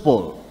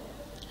successful.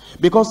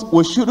 Because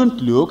we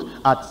shouldn't look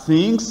at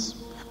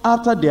things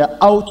after their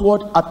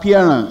outward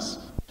appearance.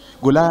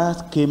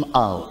 Goliath came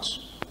out.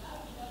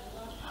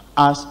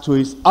 As to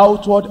his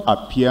outward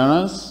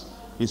appearance,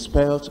 he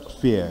spelled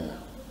fear.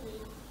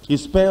 He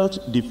spelled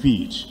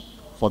defeat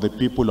for the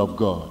people of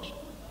God.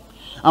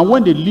 And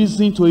when they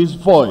listened to his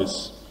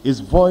voice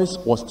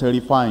was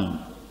terrifying.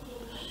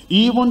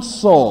 Even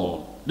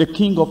Saul, the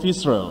king of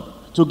Israel,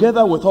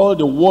 together with all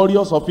the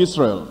warriors of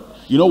Israel,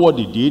 you know what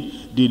they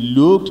did? They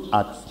looked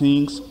at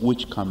things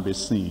which can be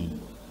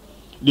seen.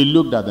 They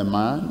looked at the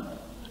man,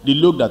 they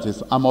looked at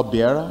his armor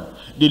bearer,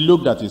 they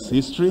looked at his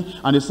history,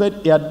 and they said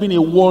he had been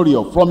a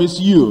warrior from his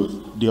youth.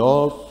 They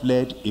all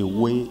fled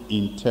away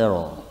in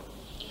terror.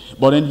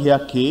 But then here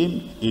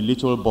came a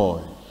little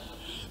boy.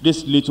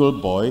 This little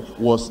boy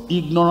was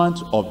ignorant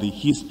of the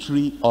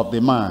history of the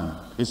man.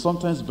 It's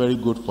sometimes very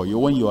good for you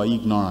when you are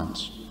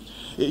ignorant.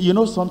 You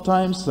know,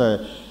 sometimes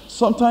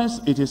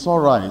it is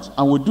all right,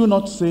 and we do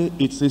not say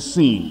it's a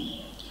sin.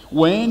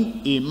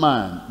 When a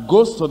man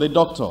goes to the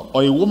doctor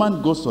or a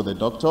woman goes to the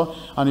doctor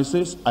and he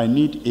says, I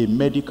need a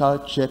medical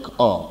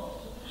check-up.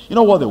 You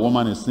know what the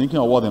woman is thinking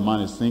or what the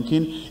man is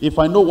thinking? If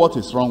I know what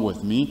is wrong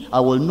with me, I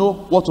will know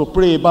what to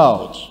pray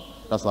about.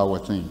 That's how we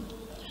think.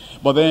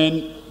 But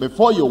then,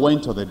 before you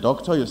went to the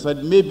doctor, you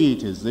said, maybe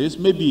it is this,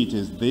 maybe it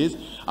is this.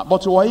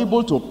 But you were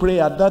able to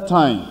pray at that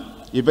time.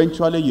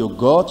 Eventually, you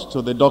got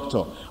to the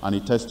doctor and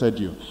he tested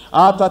you.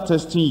 After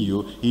testing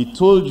you, he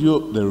told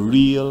you the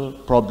real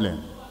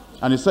problem.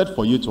 And he said,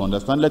 for you to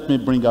understand, let me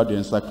bring out the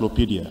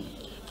encyclopedia.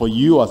 For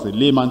you as a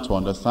layman to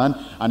understand.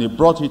 And he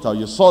brought it out.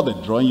 You saw the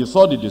drawing, you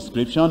saw the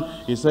description.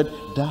 He said,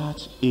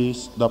 that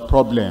is the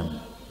problem.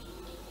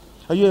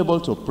 Are you able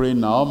to pray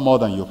now more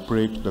than you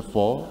prayed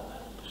before?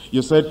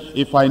 You said,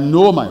 if I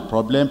know my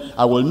problem,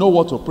 I will know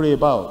what to pray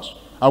about.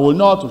 I will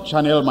know how to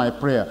channel my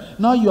prayer.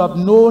 Now you have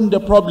known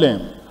the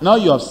problem. Now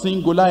you have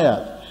seen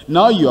Goliath.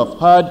 Now you have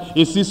heard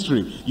his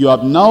history. You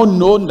have now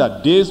known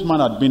that this man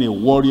had been a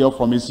warrior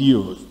from his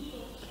youth.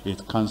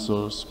 It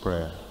cancels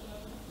prayer.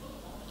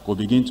 We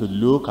begin to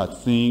look at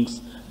things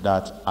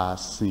that are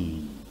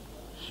seen.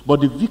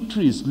 But the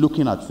victory is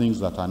looking at things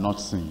that are not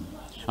seen.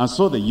 And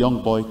so the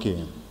young boy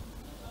came.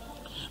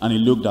 And he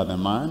looked at the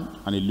man,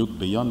 and he looked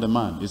beyond the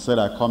man. He said,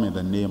 I come in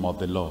the name of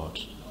the Lord.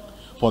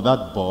 For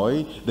that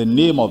boy, the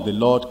name of the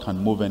Lord can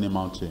move any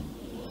mountain,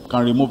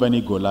 can remove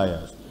any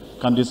Goliath,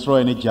 can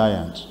destroy any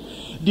giant.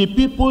 The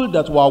people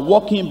that were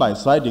walking by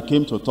side, they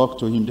came to talk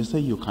to him. They say,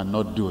 you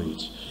cannot do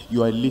it.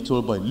 You are a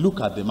little boy. Look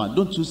at the man.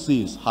 Don't you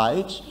see his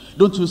height?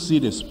 Don't you see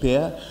the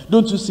spear?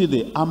 Don't you see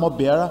the armor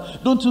bearer?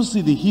 Don't you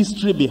see the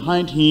history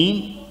behind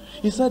him?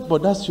 He said,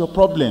 but that's your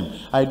problem.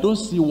 I don't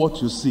see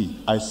what you see.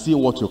 I see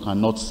what you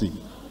cannot see.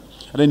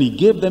 And then he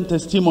gave them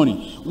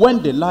testimony.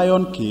 When the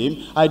lion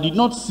came, I did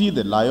not see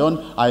the lion.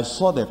 I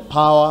saw the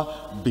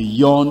power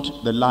beyond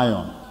the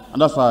lion.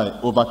 And that's how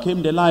I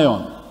overcame the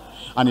lion.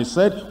 And he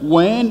said,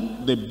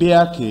 when the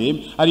bear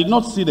came, I did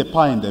not see the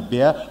power in the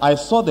bear. I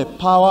saw the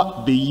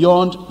power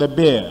beyond the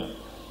bear.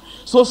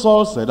 So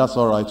Saul said, that's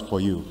all right for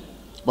you,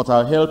 but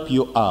I'll help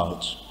you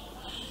out.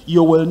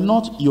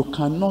 You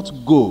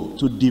cannot go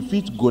to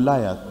defeat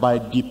Goliath by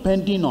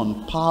depending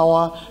on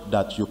power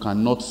that you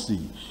cannot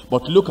see.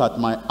 But look at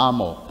my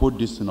armor. Put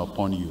this thing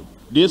upon you.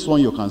 This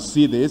one, you can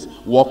see this.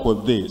 Walk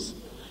with this.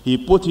 He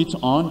put it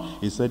on.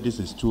 He said, this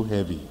is too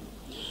heavy.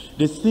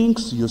 The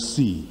things you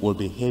see will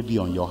be heavy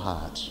on your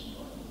heart.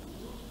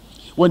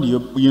 When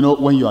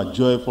when you are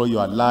joyful, you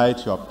are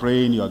light, you are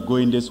praying, you are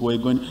going this way,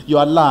 you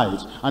are light.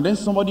 And then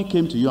somebody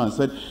came to you and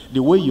said,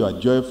 the way you are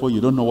joyful,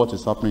 you don't know what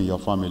is happening in your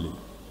family.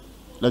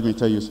 Let me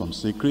tell you some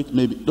secret.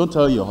 Maybe don't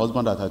tell your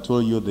husband that I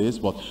told you this,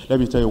 but let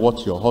me tell you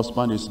what your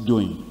husband is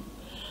doing.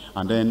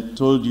 And then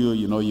told you,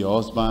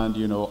 your husband,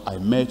 I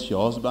met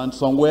your husband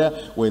somewhere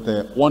with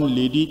one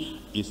lady.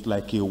 It's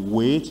like a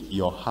weight,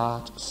 your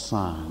heart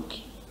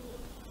sank.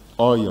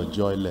 All your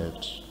joy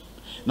left.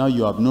 Now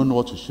you have known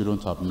what you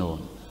shouldn't have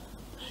known.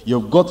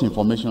 You've got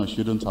information you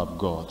shouldn't have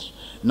got.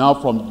 Now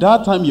from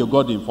that time you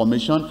got the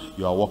information,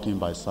 you are walking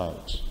by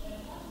sight.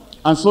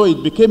 And so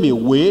it became a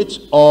weight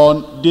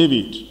on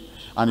David.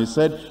 And he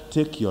said,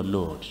 take your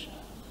load.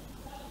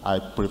 I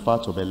prefer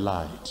to be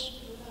light.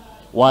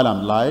 While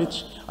I'm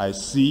light, I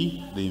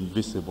see the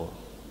invisible.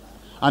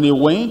 And he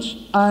went,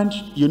 and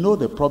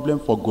the problem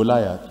for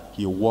Goliath,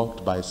 he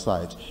walked by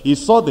sight. He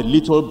saw the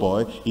little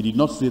boy, he did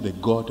not see the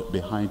God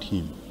behind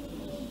him.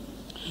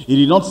 He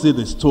did not see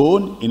the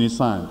stone in his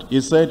hand. He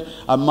said,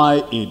 am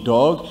I a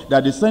dog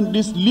that they sent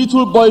this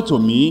little boy to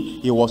me?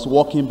 He was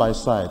walking by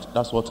sight.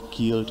 That's what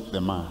killed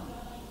the man.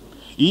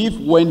 If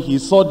when he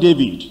saw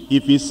David,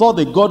 if he saw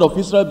the God of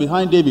Israel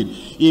behind David,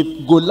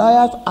 if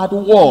Goliath had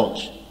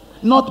walked,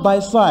 not by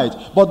sight,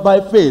 but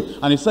by faith,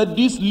 and he said,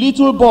 this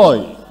little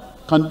boy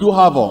can do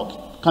havoc,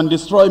 can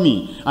destroy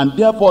me, and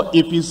therefore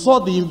if he saw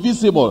the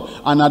invisible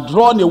and had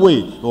drawn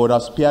away, he would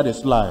have spared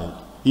his life.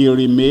 He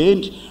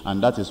remained,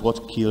 and that is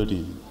what killed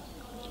him.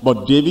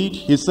 But David,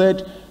 he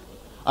said,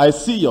 I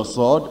see your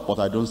sword, but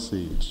I don't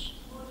see it.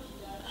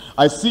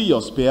 I see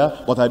your spear,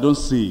 but I don't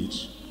see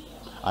it.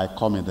 I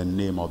come in the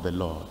name of the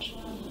Lord.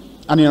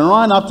 And he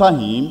ran after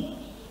him,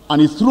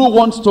 and he threw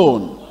one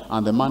stone,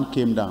 and the man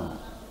came down.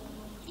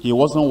 He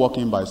wasn't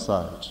walking by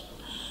sight.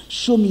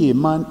 Show me a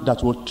man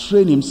that will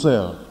train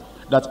himself,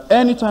 that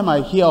anytime I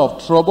hear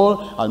of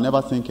trouble, I'll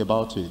never think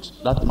about it.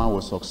 That man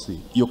will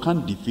succeed. You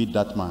can't defeat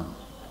that man.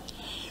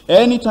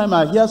 Anytime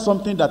I hear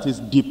something that is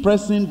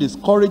depressing,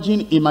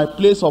 discouraging in my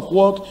place of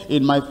work,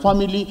 in my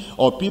family,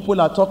 or people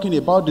are talking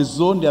about the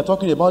zone, they are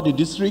talking about the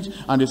district,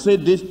 and they say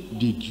this,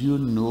 did you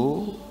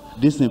know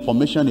this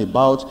information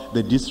about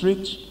the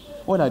district?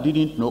 Well, I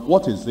didn't know.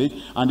 What is it?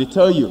 And they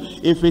tell you,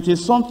 if it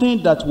is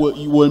something that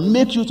will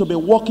make you to be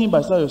walking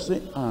by sight, you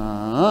say,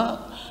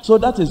 so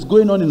that is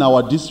going on in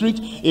our district.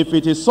 If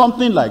it is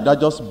something like that,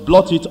 just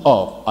blot it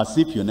off as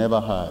if you never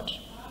heard,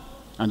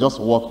 and just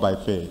walk by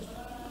faith.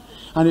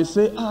 And they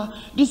say,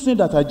 this thing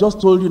that I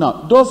just told you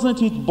now,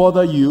 doesn't it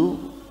bother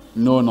you?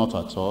 No, not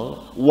at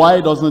all.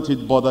 Why doesn't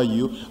it bother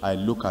you? I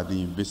look at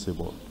the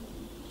invisible.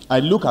 I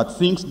look at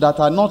things that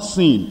are not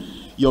seen.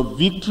 Your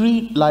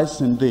victory lies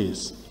in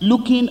this.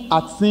 Looking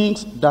at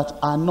things that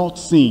are not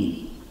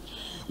seen.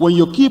 When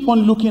you keep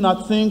on looking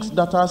at things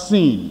that are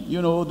seen,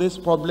 this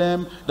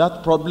problem,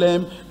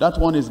 that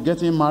one is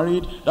getting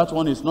married, that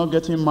one is not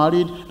getting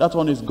married, that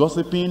one is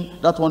gossiping,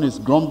 that one is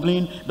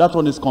grumbling, that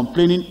one is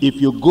complaining. If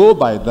you go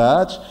by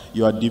that,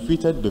 you are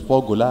defeated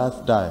before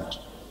Goliath died.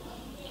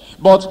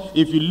 But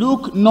if you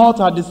look not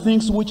at the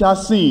things which are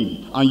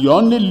seen, and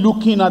you're only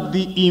looking at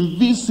the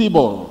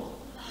invisible,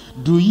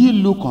 do ye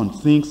look on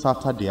things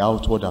after the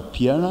outward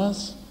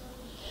appearance?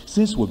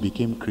 Since we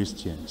became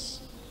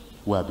Christians,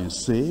 we have been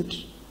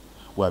saved,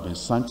 we have been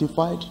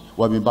sanctified,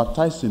 we have been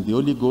baptized in the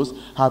Holy Ghost.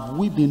 Have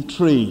we been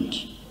trained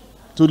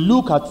to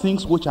look at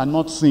things which are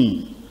not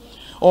seen?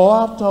 Or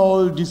after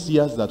all these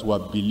years that we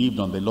have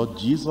believed on the Lord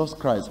Jesus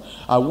Christ,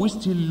 are we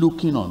still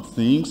looking on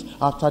things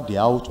after the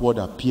outward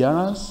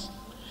appearance?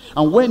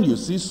 And when you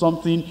see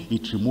something,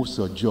 it removes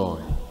your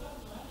joy.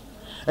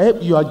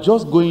 You are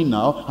just going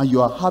now and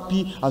you are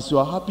happy. As you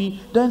are happy,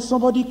 then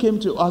somebody came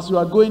to, as you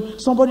are going,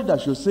 somebody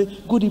that should say,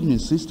 good evening,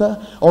 sister,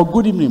 or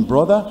good evening,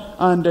 brother,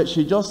 and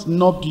she just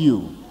snubbed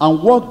you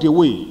and walked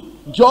away.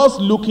 Just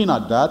looking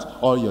at that,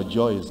 all your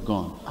joy is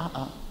gone.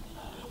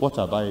 What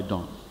have I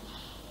done?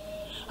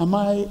 Am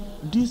I,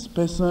 this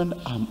person,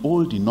 I'm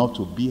old enough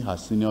to be her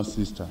senior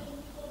sister.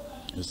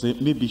 You say,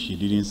 maybe she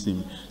didn't see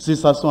me.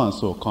 Sister so and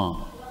so,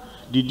 come.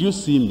 Did you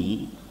see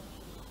me?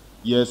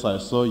 Yes, I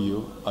saw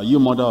you. Are you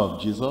mother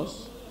of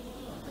Jesus?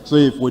 So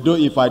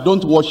if I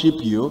don't worship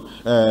you,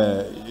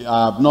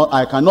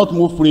 I cannot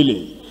move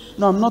freely.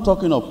 No, I'm not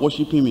talking of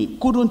worshiping me.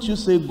 Couldn't you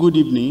say good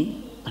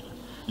evening?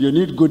 You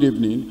need good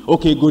evening.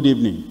 Okay, good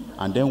evening.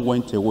 And then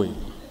went away.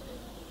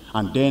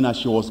 And then as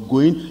she was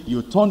going,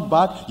 you turned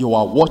back, you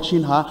were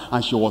watching her,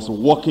 and she was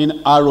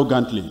walking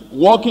arrogantly.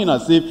 Walking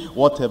as if,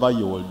 whatever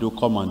you will do,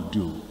 come and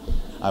do.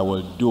 I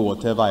will do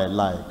whatever I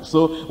like.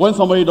 So when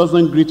somebody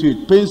doesn't greet you,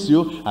 it pains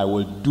you, I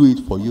will do it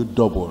for you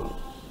double.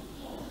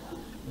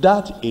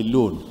 That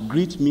alone,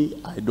 greet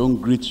me, I don't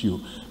greet you,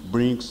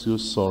 brings you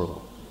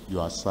sorrow.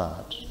 You are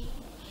sad.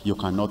 You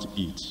cannot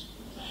eat.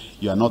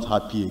 You are not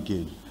happy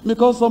again.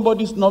 Because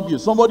somebody snubbed you.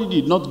 Somebody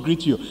did not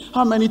greet you.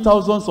 How many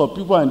thousands of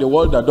people in the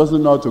world that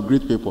doesn't know how to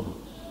greet people?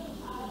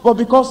 But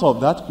because of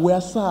that, we are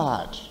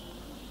sad.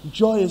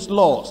 Joy is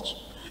lost.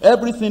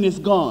 Everything is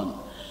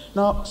gone.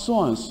 Now,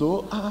 so and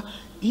so,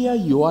 here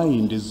you are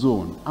in the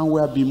zone, and we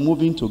have been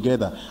moving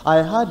together.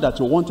 I heard that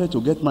you wanted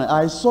to get married.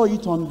 I saw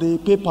it on the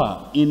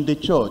paper in the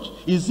church.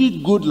 Is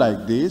it good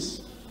like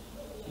this?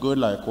 Good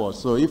like what?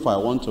 So if I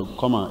want to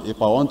come and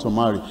if I want to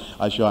marry,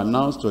 I should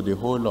announce to the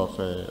whole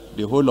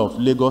of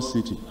Lagos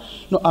City.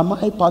 No,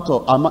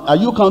 are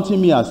you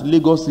counting me as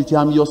Lagos City?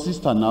 I'm your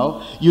sister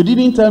now. You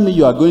didn't tell me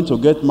you are going to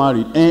get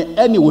married. And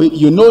anyway,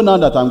 you know now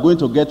that I'm going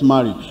to get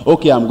married.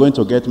 Okay, I'm going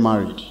to get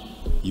married.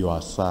 You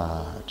are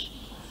sad.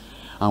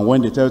 And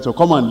when they tell you to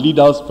come and lead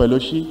house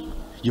fellowship,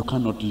 you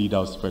cannot lead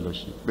house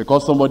fellowship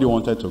because somebody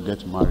wanted to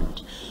get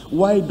married.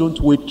 Why don't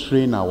we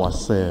train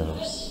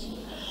ourselves?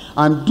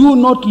 And do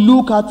not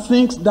look at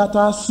things that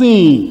are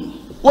seen.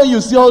 When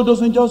you see all those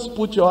things, just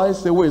put your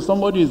eyes away.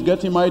 Somebody is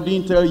getting married,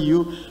 didn't tell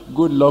you,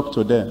 good luck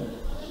to them.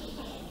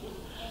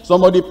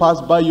 Somebody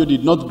passed by you,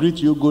 did not greet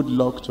you, good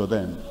luck to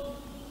them.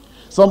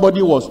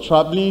 Somebody was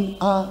traveling,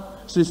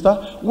 sister,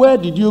 where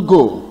did you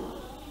go?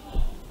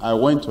 I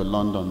went to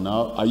London.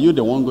 Now, are you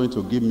the one going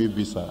to give me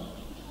visa?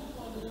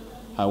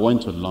 I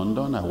went to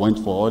London, I went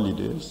for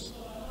holidays.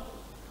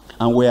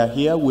 And we are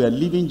here, we are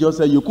living just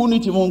there. You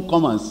couldn't even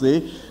come and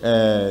say,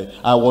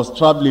 I was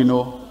traveling.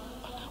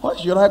 What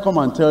should I come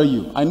and tell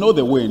you? I know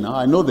the way now.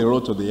 I know the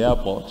road to the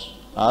airport.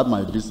 I have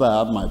my visa,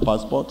 I have my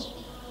passport.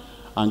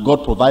 And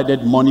God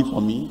provided money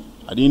for me.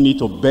 I didn't need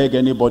to beg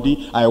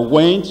anybody. I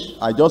went,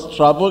 I just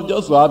traveled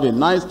just to have a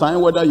nice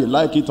time, whether you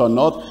like it or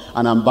not.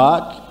 And I'm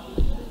back.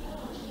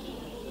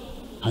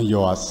 And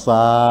you are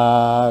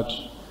sad.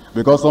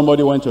 Because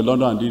somebody went to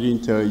London and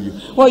didn't tell you.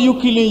 Why are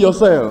you killing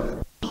yourself?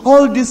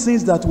 All these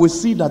things that we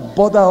see that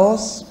bother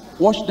us,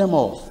 wash them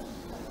off.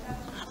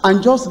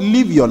 And just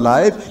live your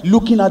life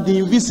looking at the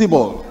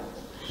invisible.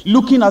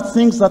 Looking at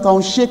things that are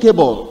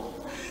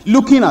unshakable.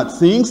 Looking at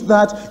things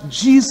that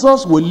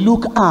Jesus will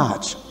look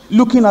at.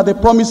 Looking at the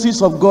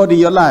promises of God in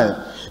your life.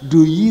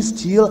 Do ye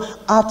still,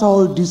 after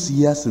all these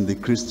years in the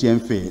Christian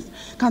faith,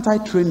 can't I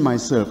train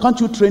myself? Can't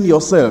you train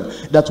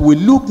yourself that we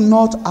look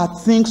not at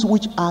things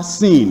which are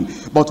seen,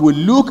 but we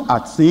look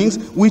at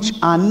things which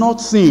are not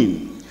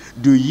seen?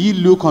 Do ye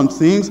look on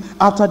things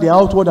after the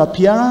outward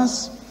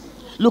appearance?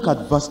 Look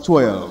at verse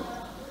 12.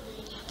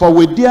 For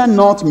we dare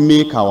not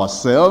make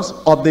ourselves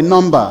of the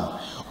number,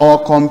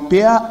 or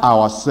compare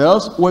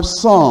ourselves with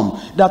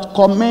some that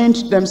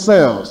commend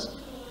themselves.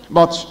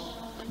 But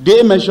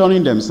they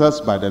measuring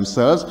themselves by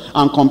themselves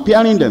and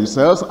comparing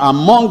themselves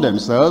among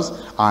themselves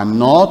are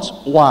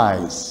not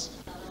wise.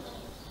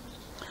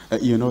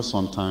 You know,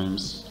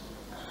 sometimes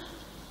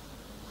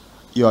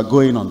you are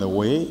going on the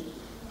way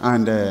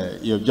and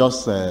you've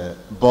just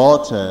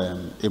bought a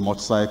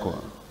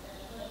motorcycle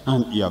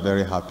and you are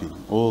very happy.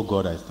 Oh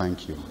God, I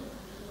thank you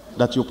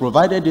that you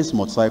provided this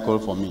motorcycle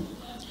for me.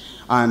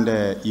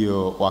 And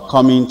you were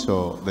coming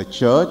to the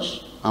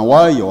church, and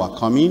while you were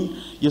coming,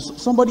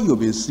 somebody you've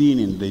been seeing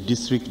in the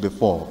district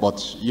before,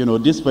 but you know,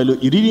 this fellow,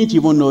 you didn't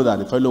even know that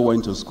the fellow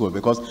went to school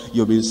because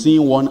you've been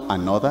seeing one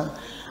another.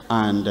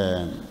 And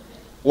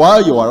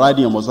while you were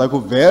riding a motorcycle,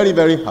 very,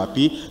 very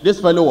happy, this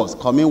fellow was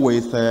coming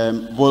with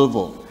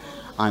Volvo.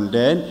 And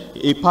then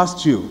he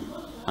passed you.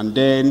 And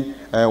then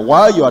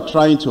while you are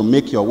trying to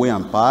make your way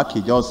and park,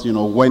 he just, you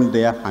know, went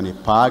there and he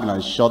parked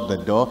and shut the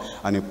door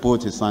and he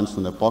put his hands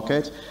in the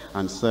pocket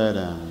and said,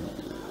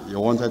 you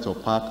wanted to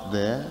park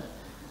there?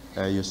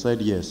 You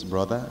said, yes,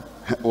 brother.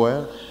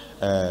 Well,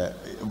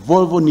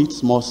 Volvo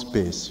needs more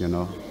space, you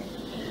know.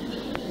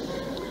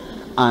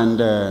 And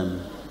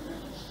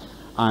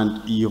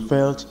you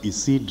felt,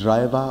 is he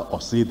driver or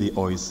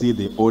is he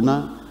the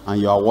owner?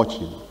 And you are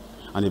watching.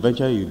 And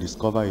eventually you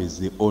discover he's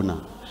the owner.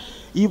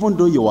 Even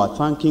though you are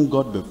thanking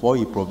God before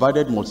he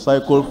provided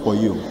motorcycle for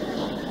you,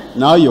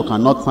 now you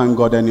cannot thank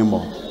God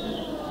anymore.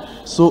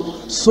 So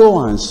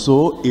and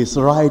so is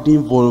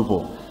riding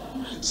Volvo.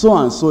 So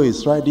and so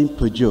is riding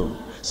Peugeot.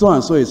 So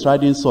and so is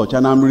riding such.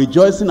 And I'm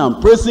rejoicing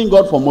and praising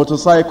God for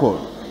motorcycle.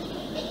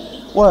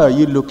 Why are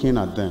you looking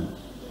at them?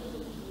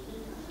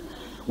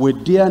 We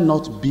dare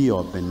not be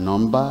of the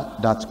number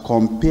that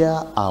compare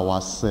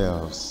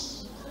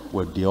ourselves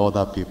with the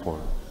other people.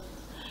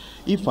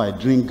 If I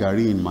drink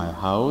garri in my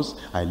house,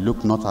 I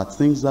look not at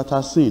things that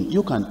are sin.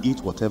 You can eat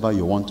whatever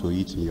you want to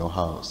eat in your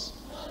house.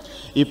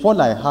 If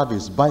all I have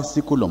is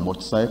bicycle or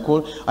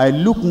motorcycle, I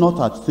look not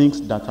at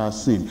things that are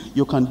sin.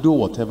 You can do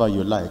whatever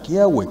you like.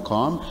 Here we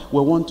come, we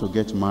want to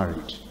get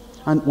married.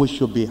 And we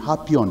should be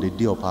happy on the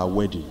day of our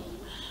wedding.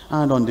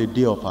 And on the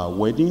day of our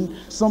wedding,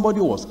 somebody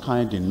was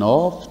kind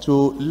enough to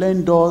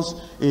lend us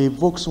a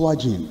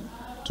Volkswagen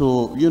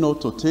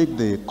to take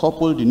the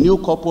couple, the new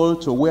couple,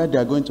 to where they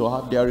are going to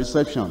have their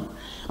reception.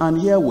 And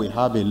here we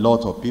have a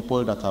lot of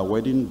people that are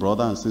wedding,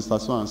 brother and sister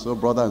so and so,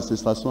 brother and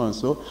sister so and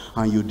so,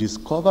 and you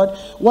discovered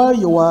while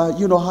you were,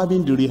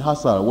 having the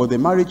rehearsal with the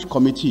marriage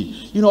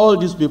committee, all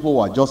these people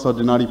were just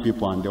ordinary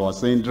people, and they were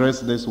saying, dress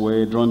this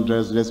way, don't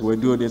dress this way,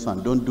 do this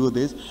and don't do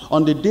this.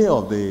 On the day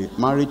of the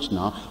marriage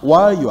now,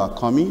 while you are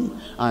coming,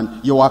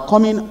 and you are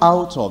coming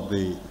out of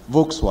the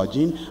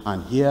Volkswagen,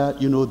 and here,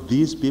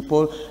 these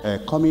people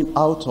coming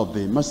out of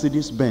the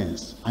Mercedes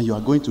Benz, and you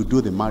are going to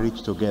do the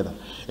marriage together.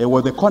 And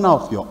with the corner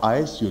of your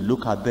eyes, you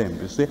look at them.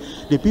 You say,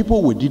 the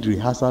people we did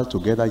rehearsal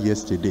together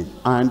yesterday,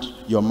 and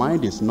your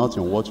mind is not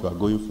in what you are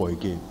going for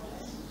again.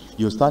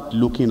 You start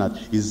looking at,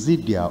 is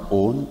it their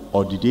own,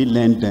 or did they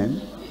lend them?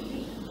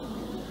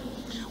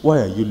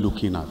 Why are you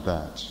looking at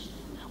that?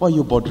 Why are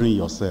you bothering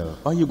yourself?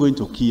 Why are you going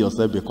to kill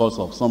yourself because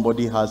of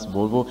somebody has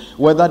Volvo?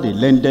 Whether they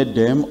lended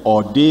them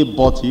or they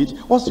bought it,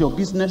 what's your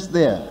business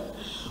there?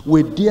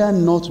 We dare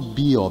not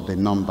be of the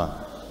number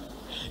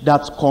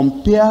that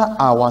compare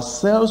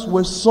ourselves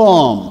with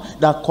some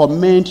that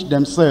commend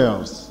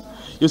themselves.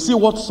 You see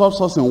what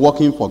stops us in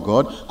working for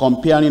God?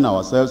 Comparing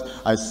ourselves.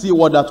 I see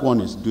what that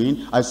one is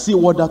doing. I see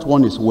what that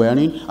one is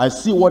wearing. I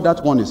see what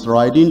that one is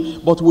riding.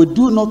 But we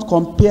do not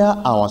compare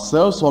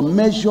ourselves or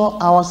measure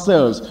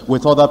ourselves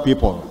with other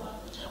people.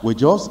 We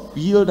just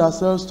yield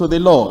ourselves to the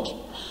Lord.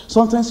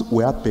 Sometimes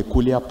we have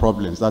peculiar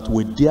problems that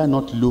we dare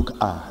not look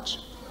at.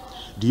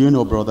 Do you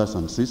know, brothers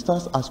and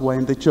sisters, as we're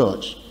in the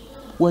church,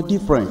 we're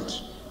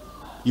different.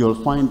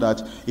 You'll find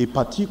that a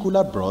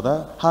particular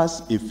brother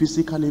has a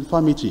physical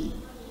infirmity,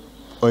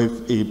 or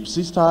if a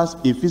sister has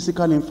a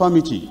physical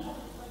infirmity,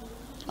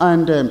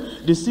 and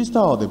the sister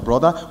or the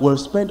brother will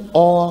spend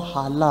all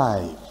her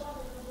life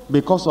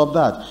because of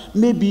that.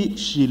 Maybe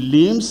she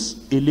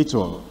limps a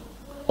little,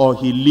 or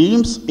he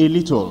limps a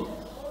little,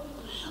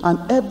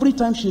 and every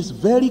time she's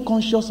very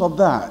conscious of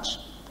that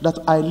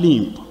I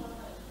limp.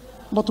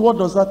 But what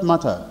does that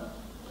matter?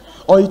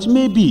 Or it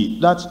may be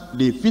that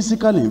the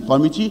physical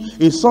infirmity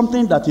is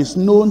something that is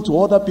known to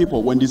other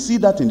people. When they see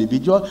that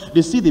individual,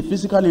 they see the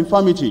physical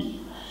infirmity.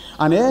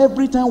 And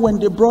every time when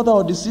the brother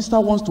or the sister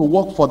wants to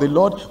work for the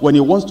Lord, when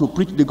he wants to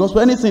preach the gospel,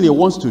 anything he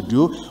wants to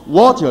do,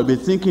 what he'll be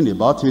thinking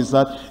about is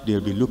that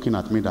they'll be looking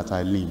at me that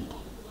I limp.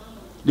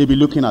 They'll be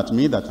looking at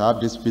me that I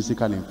have this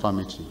physical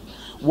infirmity.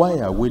 Why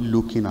are we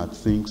looking at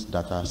things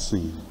that are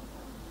sin?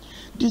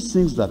 These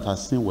things that are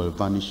sin will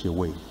vanish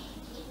away.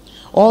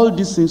 All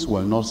these things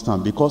will not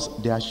stand because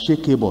they are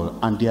shakeable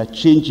and they are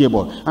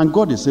changeable, and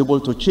God is able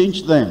to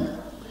change them.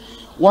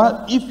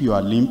 While if you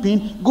are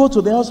limping, go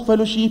to the house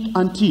fellowship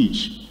and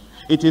teach.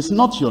 It is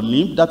not your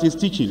limp that is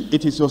teaching,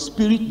 it is your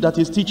spirit that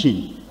is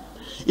teaching.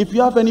 If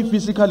you have any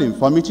physical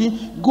infirmity,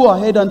 go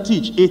ahead and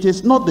teach. It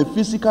is not the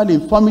physical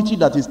infirmity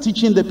that is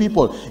teaching the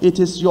people. It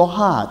is your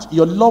heart,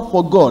 your love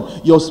for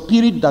God, your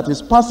spirit that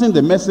is passing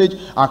the message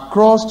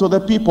across to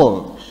the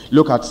people.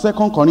 Look at 2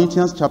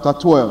 Corinthians chapter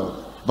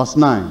 12, verse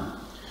 9.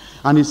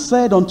 And he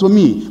said unto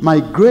me,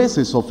 my grace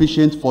is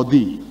sufficient for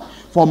thee,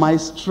 for my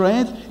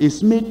strength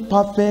is made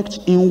perfect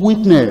in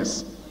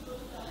weakness.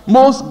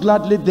 Most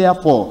gladly,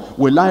 therefore,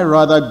 will I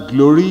rather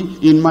glory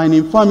in mine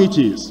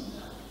infirmities,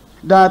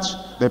 that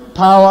the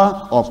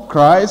power of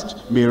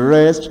Christ may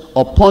rest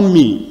upon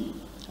me.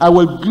 I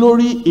will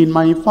glory in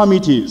my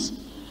infirmities.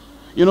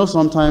 You know,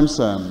 sometimes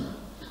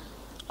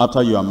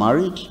after you are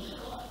married,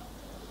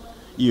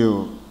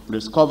 you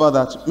discover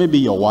that maybe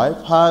your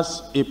wife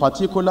has a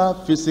particular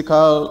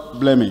physical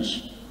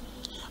blemish.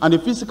 And the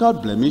physical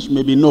blemish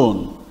may be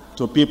known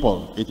to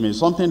people. It may be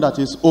something that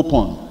is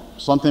open,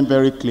 something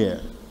very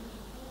clear.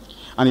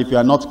 And if you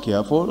are not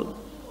careful,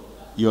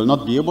 you'll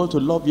not be able to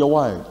love your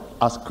wife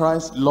as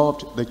Christ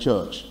loved the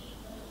church.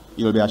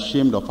 You'll be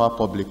ashamed of her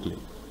publicly.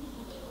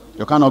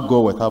 You cannot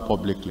go with her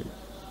publicly,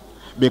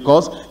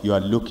 because you are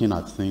looking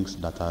at things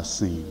that are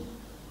sin.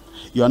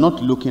 You are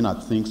not looking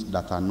at things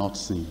that are not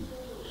sin.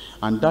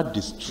 And that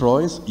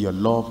destroys your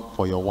love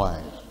for your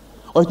wife.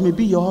 Or it may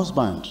be your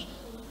husband.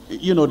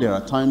 You know, there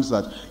are times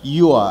that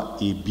you are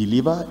a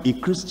believer, a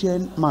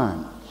Christian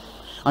man,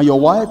 and your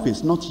wife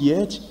is not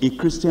yet a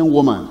Christian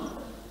woman.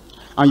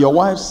 And your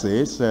wife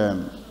says,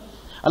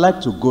 I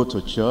like to go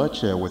to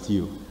church with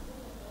you.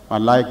 I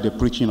like the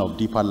preaching of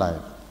deeper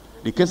life.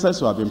 The cases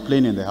who have been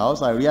playing in the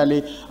house,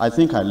 I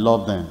think I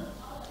love them.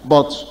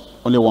 But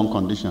only one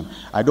condition.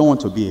 I don't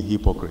want to be a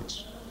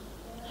hypocrite.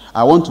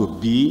 I want to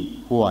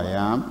be who I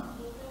am,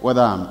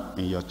 whether I'm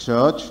in your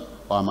church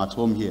or I'm at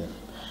home here.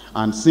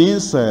 And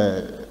since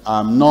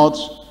I'm not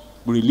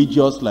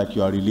religious like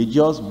you are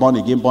religious, born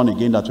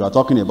again that you are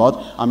talking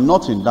about, I'm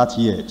not in that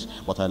yet.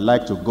 But I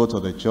like to go to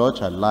the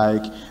church. I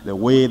like the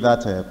way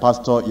that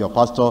your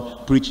pastor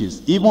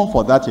preaches. Even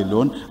for that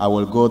alone, I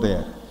will go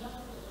there.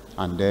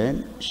 And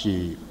then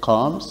she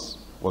comes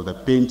with the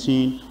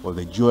painting, with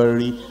the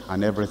jewelry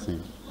and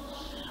everything.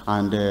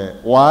 And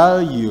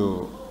while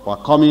you were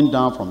coming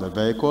down from the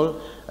vehicle,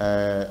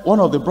 one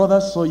of the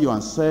brothers saw you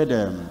and said,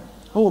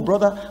 oh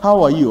brother,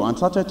 how are you? And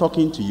started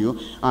talking to you.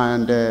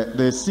 And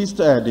the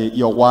sister,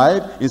 your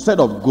wife, instead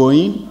of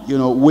going,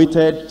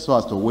 waited so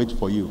as to wait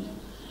for you.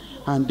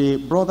 And the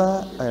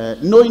brother,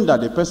 knowing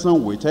that the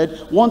person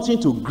waited,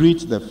 wanting to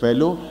greet the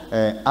fellow,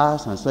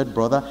 asked and said,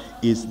 brother,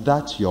 is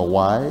that your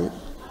wife?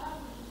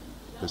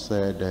 He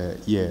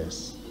said,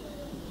 yes.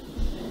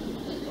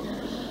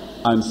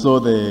 And so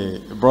the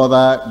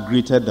brother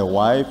greeted the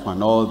wife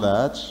and all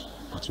that,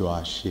 but you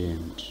are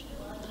ashamed.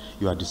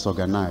 You are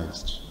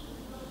disorganized.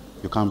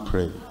 You can't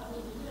pray.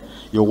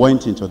 You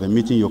went into the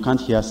meeting, you can't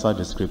hear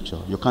the scripture.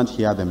 You can't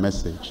hear the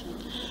message.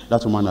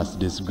 That woman has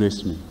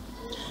disgraced me.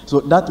 So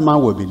that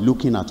man will be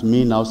looking at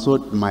me now, so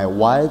my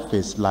wife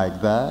is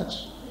like that.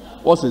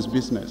 What's his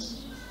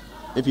business?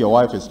 If your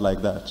wife is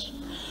like that,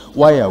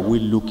 why are we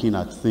looking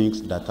at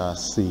things that are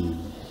sin?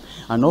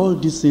 And all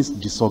these things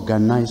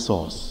disorganize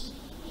us.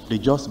 They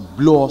just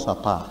blow us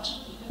apart.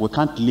 We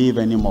can't live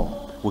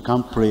anymore. We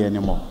can't pray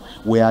anymore.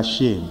 We are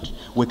ashamed.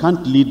 We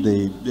can't lead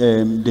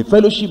the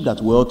fellowship that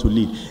we ought to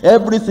lead.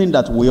 Everything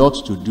that we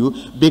ought to do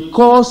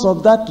because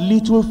of that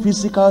little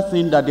physical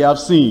thing that they have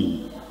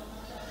seen.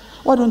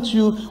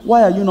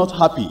 Why are you not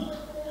happy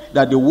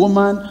that the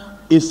woman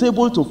is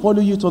able to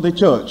follow you to the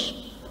church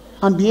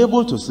and be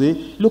able to say,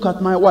 look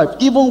at my wife,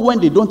 even when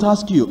they don't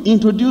ask you,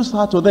 introduce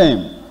her to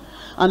them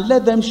and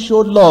let them show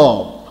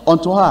love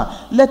unto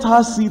her. Let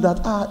her see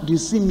that, they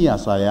see me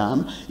as I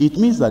am. It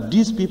means that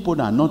these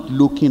people are not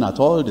looking at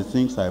all the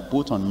things I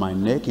put on my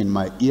neck, in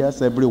my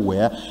ears,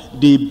 everywhere.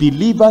 The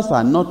believers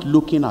are not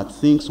looking at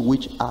things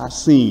which are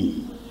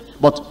sin,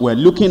 but we're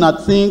looking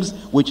at things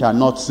which are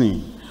not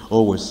sin.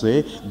 Oh, we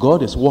say,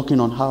 God is working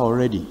on her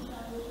already.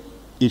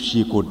 If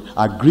she could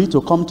agree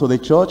to come to the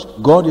church,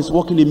 God is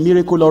working a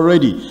miracle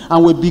already.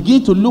 And we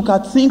begin to look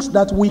at things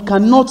that we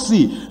cannot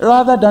see,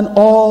 rather than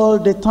all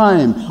the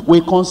time we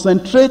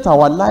concentrate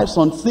our lives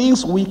on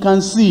things we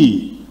can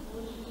see.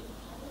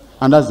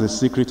 And that's the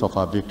secret of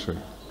our victory.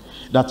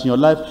 That in your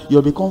life,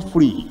 you'll become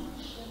free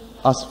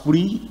as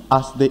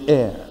the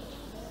air.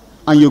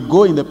 And you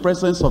go in the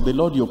presence of the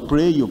Lord, you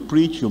pray, you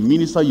preach, you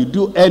minister, you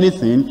do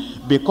anything,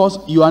 because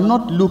you are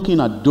not looking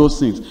at those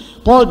things.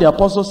 Paul the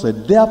apostle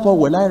said, therefore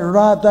will I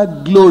rather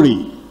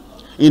glory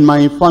in my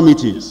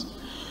infirmities.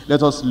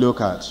 Let us look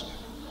at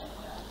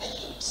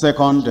 2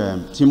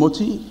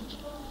 Timothy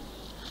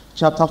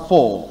chapter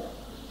 4.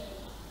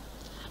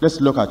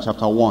 Let's look at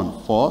chapter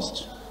 1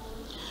 first.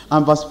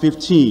 And verse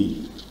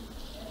 15.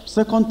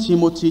 2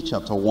 Timothy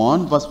chapter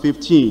 1 verse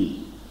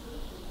 15.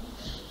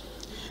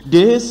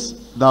 This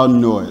thou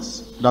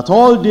knowest, that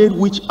all they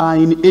which are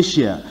in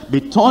Asia be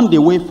turned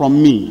away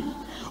from me,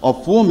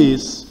 of whom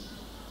is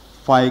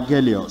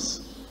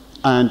Phygelius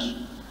and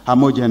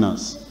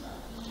Hermogenes.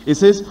 It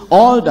says,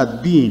 all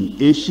that be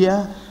in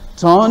Asia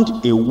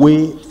turned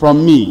away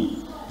from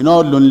me. You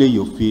know how lonely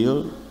you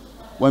feel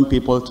when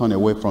people turn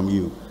away from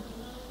you.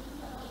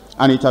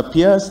 And it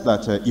appears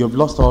that you've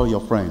lost all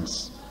your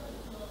friends.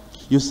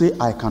 You say,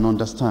 I can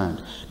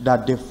understand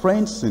that the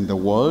friends in the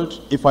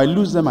world, if I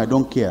lose them, I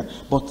don't care.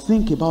 But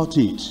think about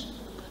it.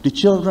 The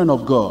children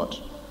of God.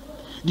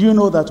 Do you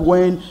know that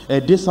when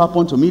this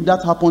happened to me,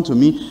 that happened to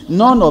me,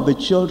 none of the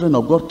children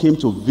of God came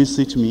to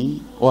visit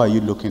me? Or are you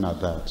looking at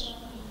that?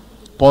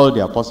 Paul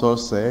the apostle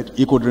said,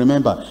 he could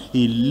remember,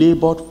 he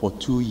labored for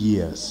 2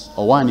 years,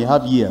 or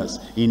 1.5 years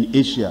in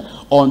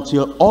Asia,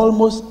 until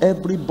almost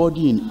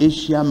everybody in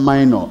Asia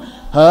Minor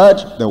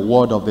heard the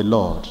word of the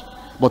Lord.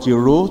 But he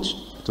wrote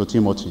to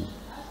Timothy.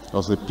 It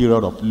was a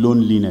period of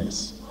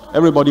loneliness.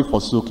 Everybody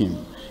forsook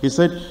him. He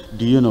said,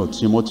 do you know,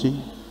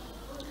 Timothy,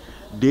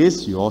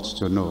 this you ought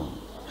to know,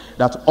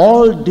 that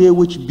all they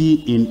which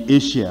be in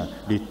Asia,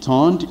 they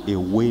turned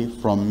away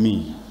from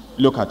me.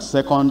 Look at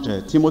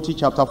 2 Timothy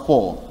chapter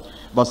 4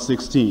 verse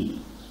 16.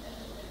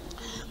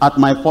 At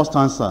my first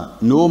answer,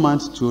 no man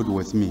stood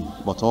with me,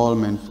 but all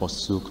men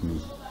forsook me.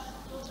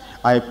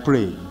 I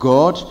pray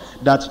God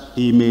that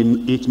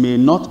it may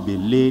not be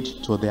laid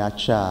to their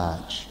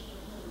charge.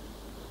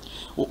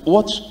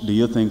 What do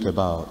you think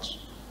about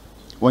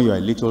when you are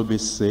a little bit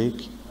sick,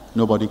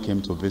 nobody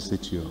came to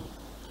visit you?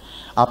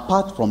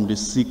 Apart from the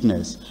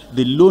sickness,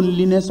 the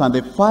loneliness, and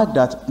the fact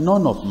that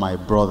none of my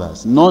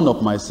brothers, none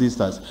of my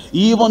sisters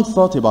even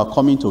thought about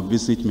coming to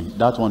visit me,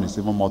 that one is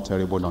even more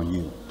terrible on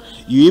you.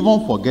 You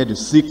even forget the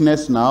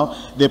sickness now.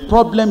 The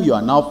problem you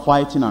are now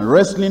fighting and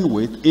wrestling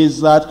with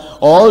is that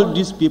all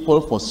these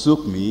people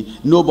forsook me.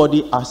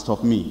 Nobody asked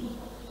of me.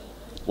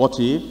 What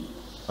if,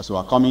 as you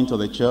are coming to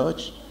the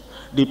church,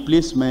 the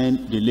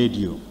policeman delayed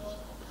you?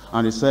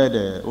 And he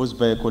said, whose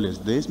vehicle is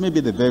this? Maybe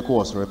the vehicle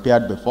was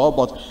repaired before,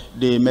 but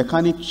the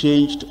mechanic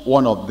changed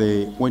one of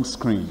the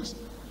windscreens.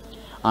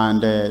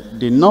 And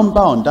the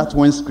number on that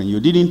windscreen, you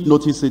didn't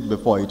notice it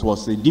before. It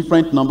was a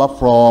different number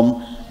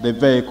from the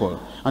vehicle.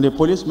 And the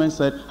policeman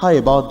said, how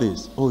about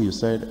this? Oh, you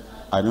said,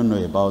 I don't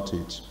know about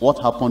it. What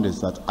happened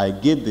is that I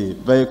gave the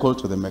vehicle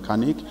to the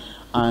mechanic,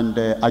 and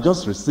I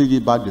just received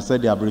it back. They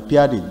said they have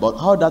repaired it. But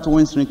how that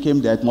windscreen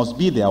came there, it must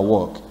be their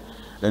work.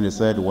 Then they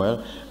said,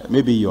 well,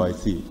 maybe you are a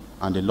thief.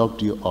 And they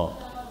locked you up.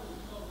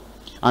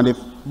 And if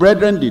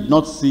brethren did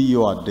not see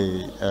you at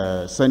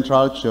the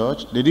central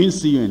church, they didn't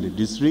see you in the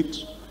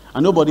district,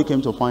 and nobody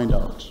came to find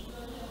out.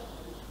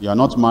 You are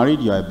not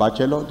married, you are a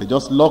bachelor. They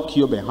just lock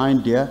you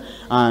behind there,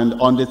 and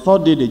on the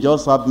third day they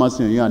just have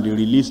mercy on you and they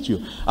released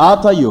you.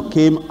 After you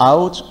came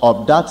out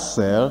of that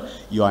cell,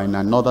 you are in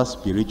another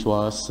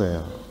spiritual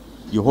cell.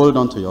 You hold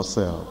on to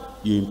yourself.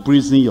 You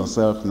imprison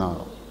yourself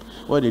now.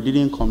 Well, they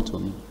didn't come to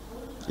me.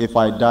 If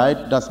I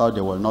died, that's how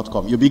they will not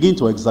come. You begin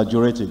to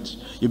exaggerate it.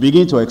 You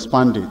begin to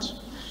expand it.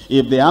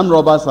 If the armed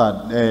robbers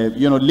had,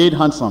 laid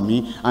hands on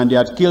me and they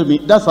had killed me,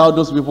 that's how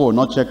those people will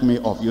not check me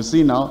off. You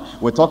see now,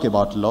 we talk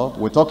about love,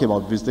 we talk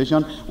about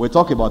visitation, we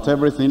talk about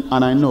everything,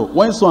 and I know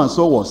when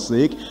so-and-so was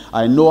sick,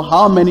 I know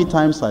how many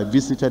times I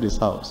visited his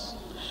house.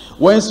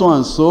 When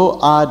so-and-so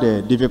had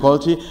a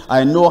difficulty,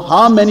 I know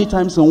how many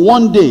times in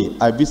one day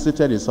I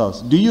visited his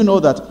house. Do you know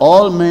that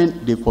all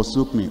men, they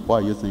forsook me? Why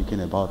are you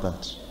thinking about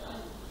that?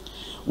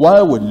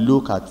 Why we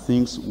look at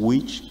things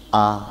which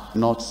are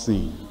not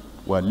seen?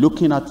 We're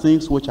looking at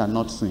things which are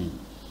not seen.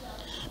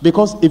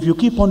 Because if you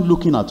keep on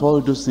looking at all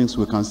those things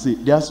we can see,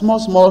 they are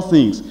small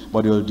things,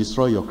 but they will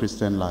destroy your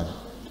Christian life.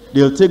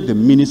 They'll take the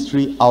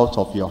ministry out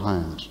of your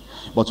hand.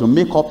 But to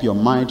make up your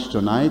mind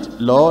tonight,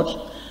 Lord,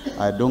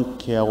 I don't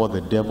care what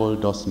the devil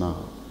does now.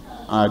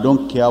 I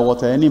don't care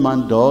what any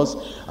man does.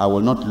 I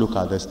will not look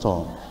at the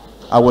storm.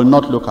 I will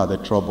not look at the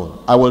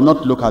trouble. I will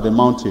not look at the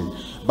mountain.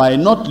 By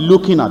not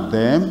looking at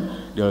them,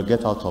 they'll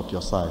get out of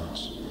your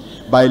sight.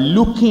 By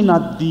looking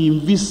at the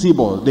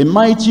invisible, the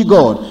mighty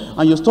God,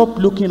 and you stop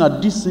looking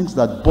at these things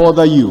that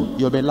bother you,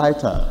 you'll be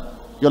lighter.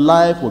 Your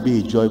life will be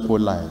a joyful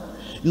life.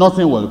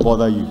 Nothing will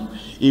bother you.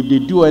 If they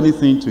do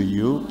anything to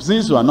you,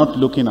 since you are not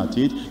looking at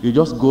it, you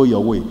just go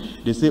your way.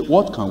 They say,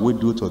 what can we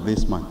do to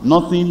this man?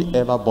 Nothing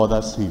ever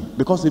bothers him,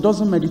 because he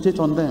doesn't meditate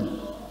on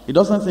them. He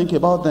doesn't think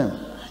about them.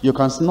 You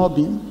can snub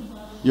him,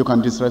 you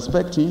can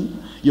disrespect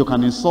him, you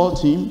can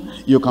insult him,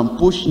 you can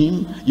push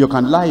him, you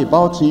can lie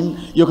about him,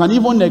 you can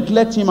even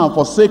neglect him and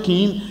forsake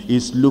him.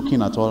 He's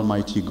looking at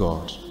Almighty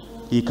God.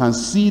 He can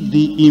see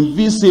the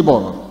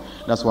invisible.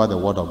 That's why the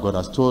word of God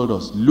has told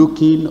us,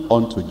 looking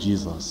unto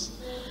Jesus,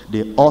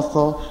 the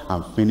author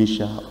and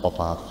finisher of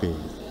our faith.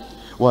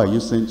 Why are you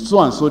saying,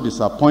 so and so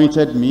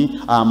disappointed me,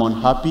 I am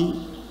unhappy?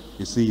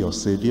 You see your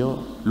Savior,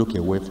 look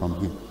away from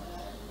him.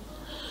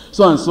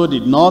 So and so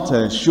did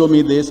not show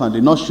me this and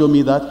did not show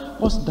me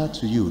that. What's that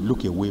to you?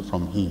 Look away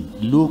from him.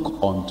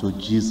 Look unto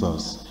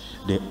Jesus,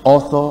 the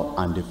author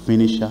and the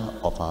finisher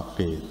of our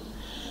faith.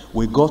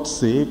 We got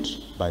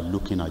saved by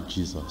looking at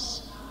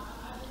Jesus.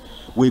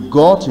 We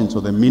got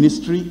into the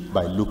ministry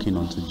by looking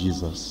unto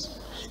Jesus.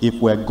 If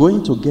we're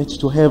going to get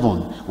to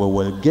heaven, we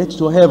will get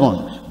to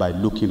heaven by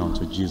looking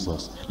unto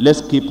Jesus.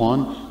 Let's keep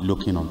on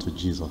looking unto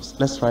Jesus.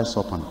 Let's rise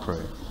up and pray.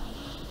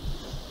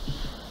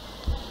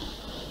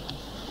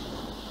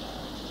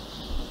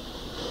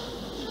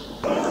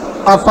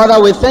 Our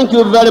Father, we thank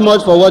you very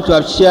much for what you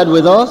have shared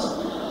with us.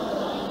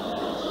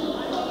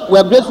 We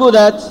are grateful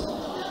that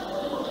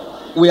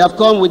we have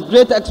come with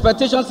great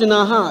expectations in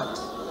our heart,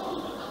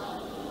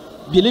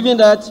 believing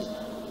that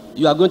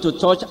you are going to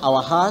touch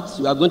our hearts,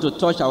 you are going to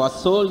touch our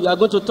soul, you are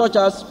going to touch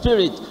our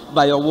spirit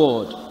by your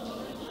word.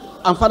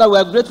 And Father, we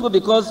are grateful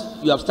because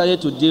you have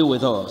started to deal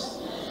with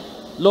us.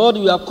 Lord,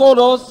 you have called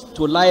us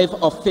to life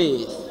of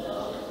faith.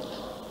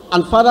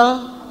 And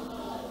Father,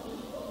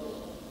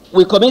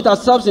 we commit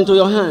ourselves into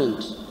your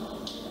hand.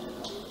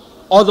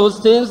 All those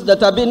things that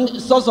have been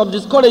source of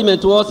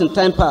discouragement to us in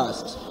time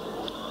past.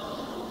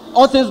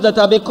 All things that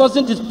have been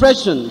causing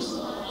depressions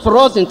for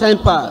us in time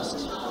past.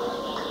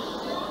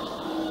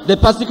 The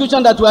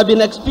persecution that we have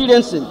been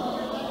experiencing.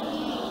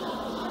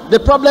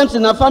 The problems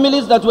in our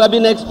families that we have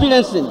been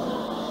experiencing.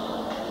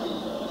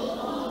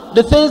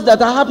 The things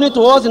that are happening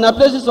to us in our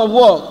places of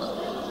work.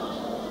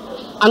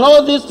 And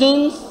all these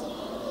things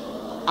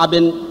have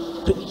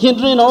been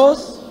hindering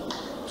us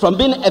from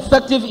being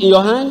effective in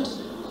your hand,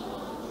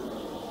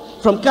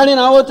 from carrying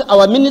out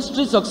our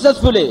ministry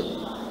successfully.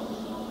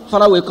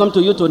 Father, we come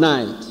to you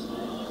tonight.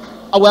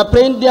 And we are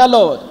praying, dear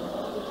Lord,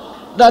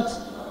 that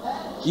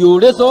you will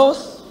raise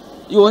us,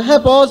 you will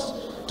help us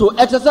to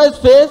exercise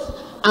faith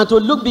and to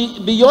look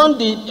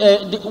beyond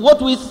what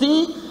we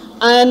see.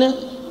 And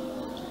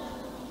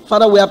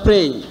Father, we are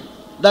praying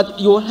that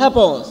you will help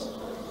us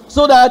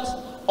so that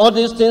all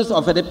these things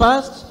of the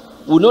past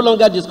will no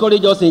longer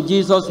discourage us in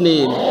Jesus'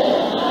 name.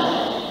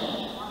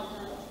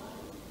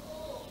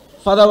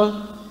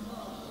 Father,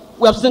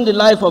 we have seen the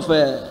life of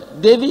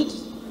David.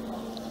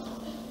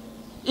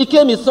 He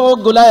came, he saw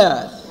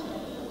Goliath,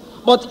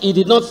 but he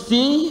did not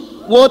see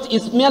what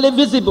is merely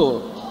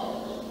visible.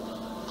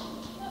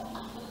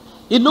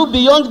 He looked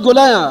beyond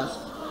Goliath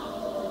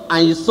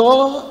and he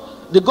saw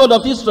the God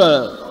of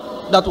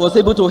Israel that was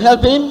able to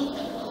help him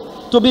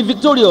to be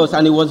victorious,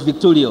 and he was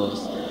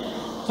victorious.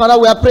 Father,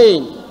 we are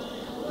praying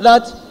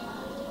that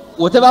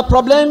whatever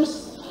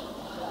problems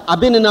have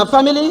been in our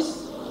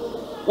families,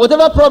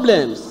 whatever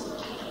problems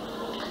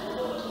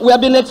we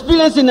have been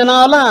experiencing in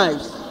our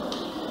lives,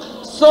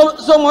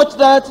 so much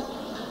that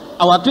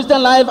our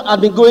Christian life has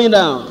been going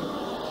down.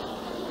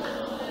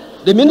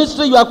 The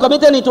ministry you have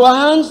committed into our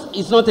hands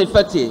is not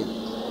effective.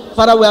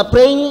 Father, we are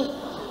praying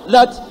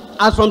that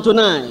as from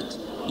tonight,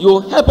 you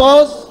help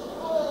us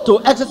to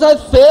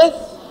exercise faith,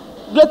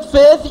 great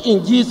faith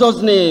in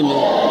Jesus' name.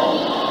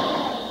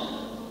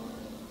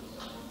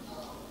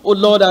 Oh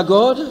Lord our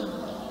God,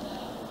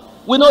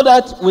 we know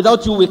that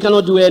without you we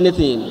cannot do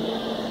anything.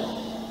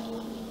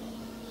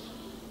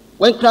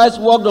 When Christ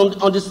walked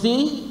on the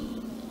sea,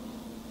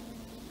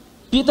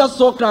 Peter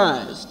saw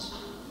Christ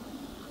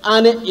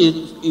and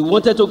he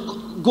wanted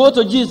to go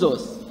to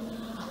Jesus.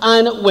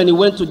 And when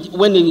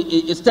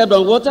he stepped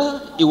on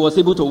water, he was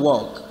able to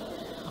walk.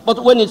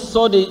 But when he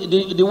saw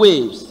the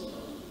waves,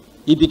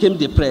 he became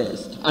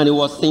depressed and he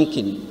was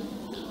sinking.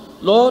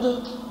 Lord,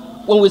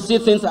 when we see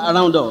things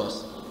around us,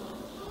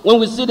 when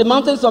we see the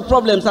mountains of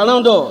problems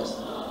around us,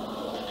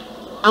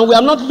 and we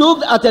have not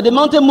looked at the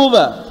mountain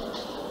mover,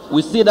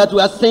 we see that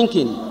we are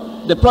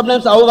sinking. The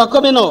problems are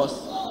overcoming us.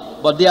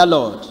 But dear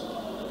Lord,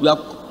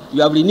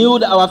 you have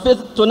renewed our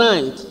faith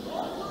tonight.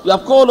 You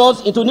have called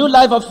us into new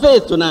life of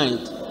faith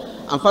tonight.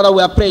 And Father,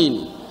 we are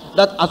praying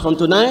that as from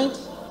tonight,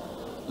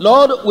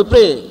 Lord, we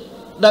pray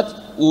that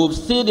we will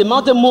see the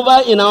mountain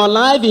mover in our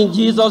life in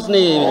Jesus'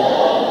 name.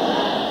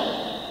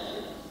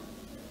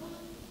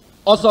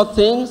 Also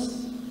things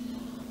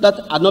that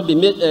have not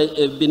been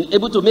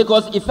able to make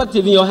us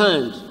effective in your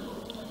hand.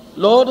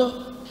 Lord,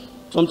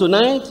 from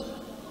tonight,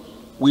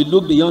 we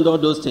look beyond all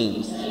those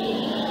things.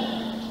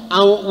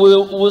 And we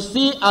will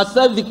see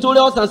ourselves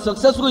victorious and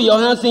successful in your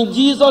hands in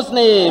Jesus'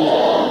 name.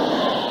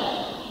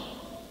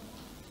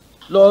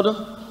 Lord,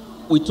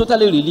 we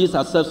totally release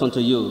ourselves unto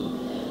you.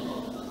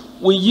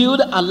 We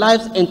yield our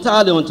lives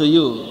entirely unto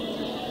you.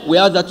 We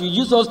ask that you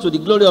use us to the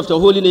glory of your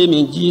holy name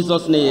in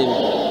Jesus' name.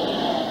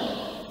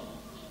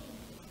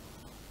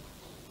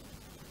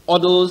 All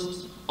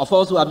those of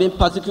us who have been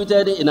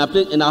persecuted in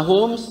our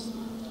homes,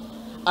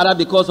 either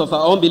because of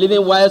our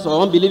unbelieving wives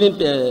or unbelieving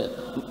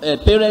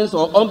parents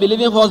or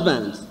unbelieving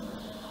husbands,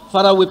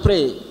 Father, we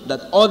pray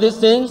that all these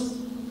things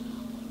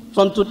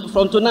from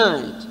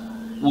tonight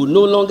will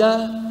no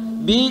longer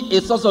be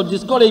a source of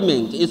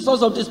discouragement, a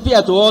source of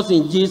despair to us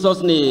in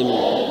Jesus' name.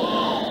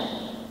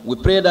 We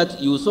pray that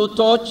you so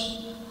touch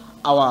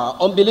our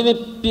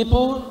unbelieving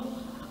people,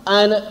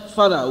 and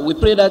Father, we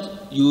pray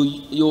that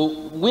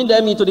you win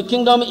them into the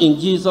kingdom in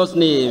Jesus'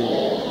 name.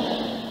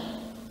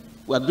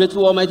 We are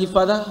grateful, Almighty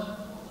Father,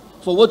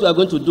 for what you are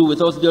going to do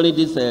with us during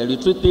this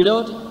retreat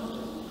period,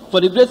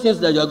 for the great things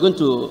that you are going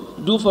to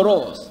do for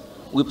us.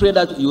 We pray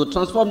that you will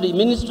transform the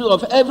ministry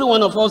of every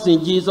one of us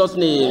in Jesus'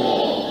 name.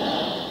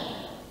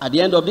 At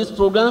the end of this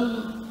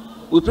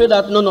program, we pray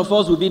that none of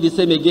us will be the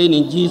same again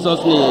in Jesus'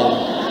 name.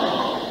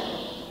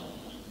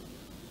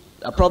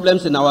 There are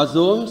problems in our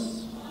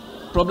zones,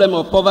 problem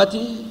of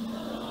poverty,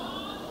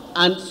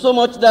 and so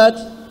much that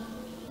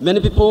many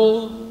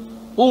people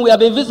whom we have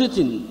been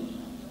visiting,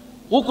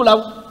 who could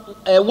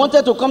have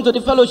wanted to come to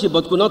the fellowship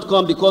but could not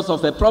come because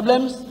of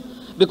problems,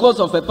 because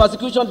of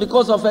persecution,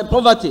 because of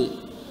poverty.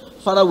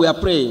 Father, we are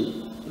praying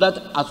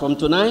that as from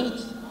tonight,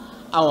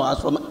 or as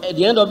from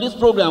the end of this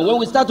program, when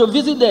we start to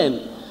visit them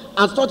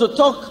and start to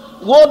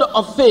talk word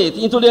of faith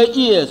into their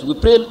ears, we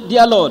pray,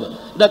 dear Lord,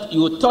 that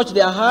you touch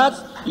their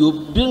hearts, you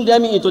bring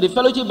them into the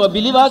fellowship of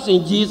believers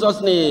in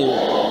Jesus' name.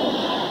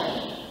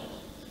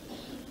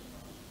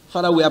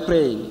 Father, we are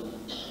praying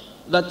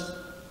that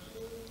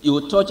you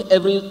will touch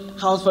every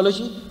house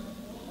fellowship,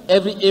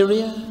 every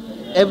area,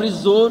 every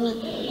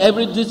zone,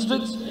 every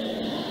district,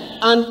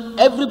 and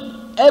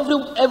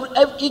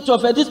each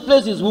of these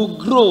places will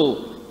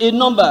grow in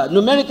number,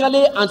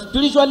 numerically and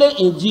spiritually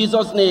in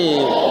Jesus'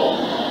 name.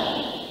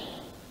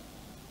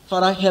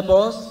 Father, help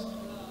us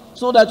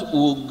so that we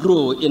will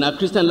grow in our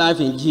Christian life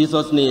in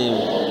Jesus' name.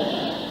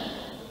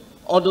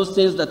 All those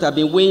things that have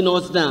been weighing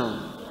us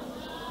down,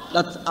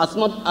 that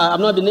have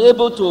not been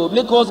able to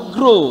make us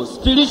grow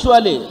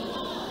spiritually.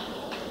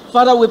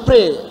 Father, we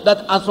pray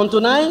that as from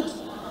tonight,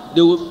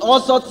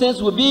 all sorts of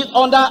things will be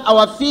under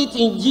our feet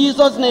in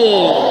Jesus'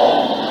 name.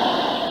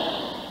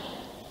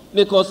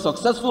 Make us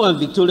successful and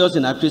victorious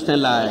in our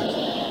Christian life.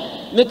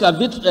 Make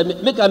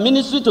our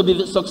ministry to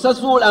be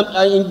successful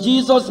in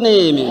Jesus'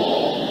 name.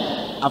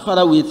 Our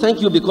Father, we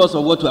thank you because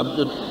of what you have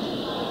done.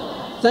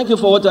 Thank you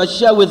for what you have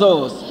shared with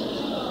us.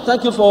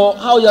 Thank you for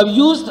how you have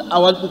used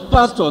our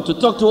pastor to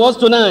talk to us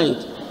tonight.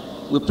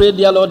 We pray,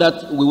 dear Lord,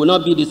 that we will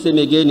not be the same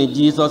again in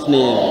Jesus'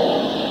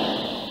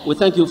 name. We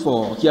thank you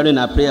for hearing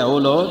our prayer, oh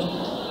Lord.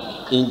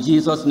 In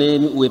Jesus'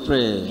 name we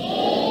pray.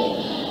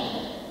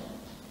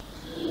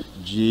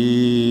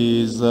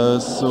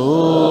 Jesus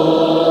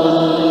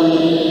only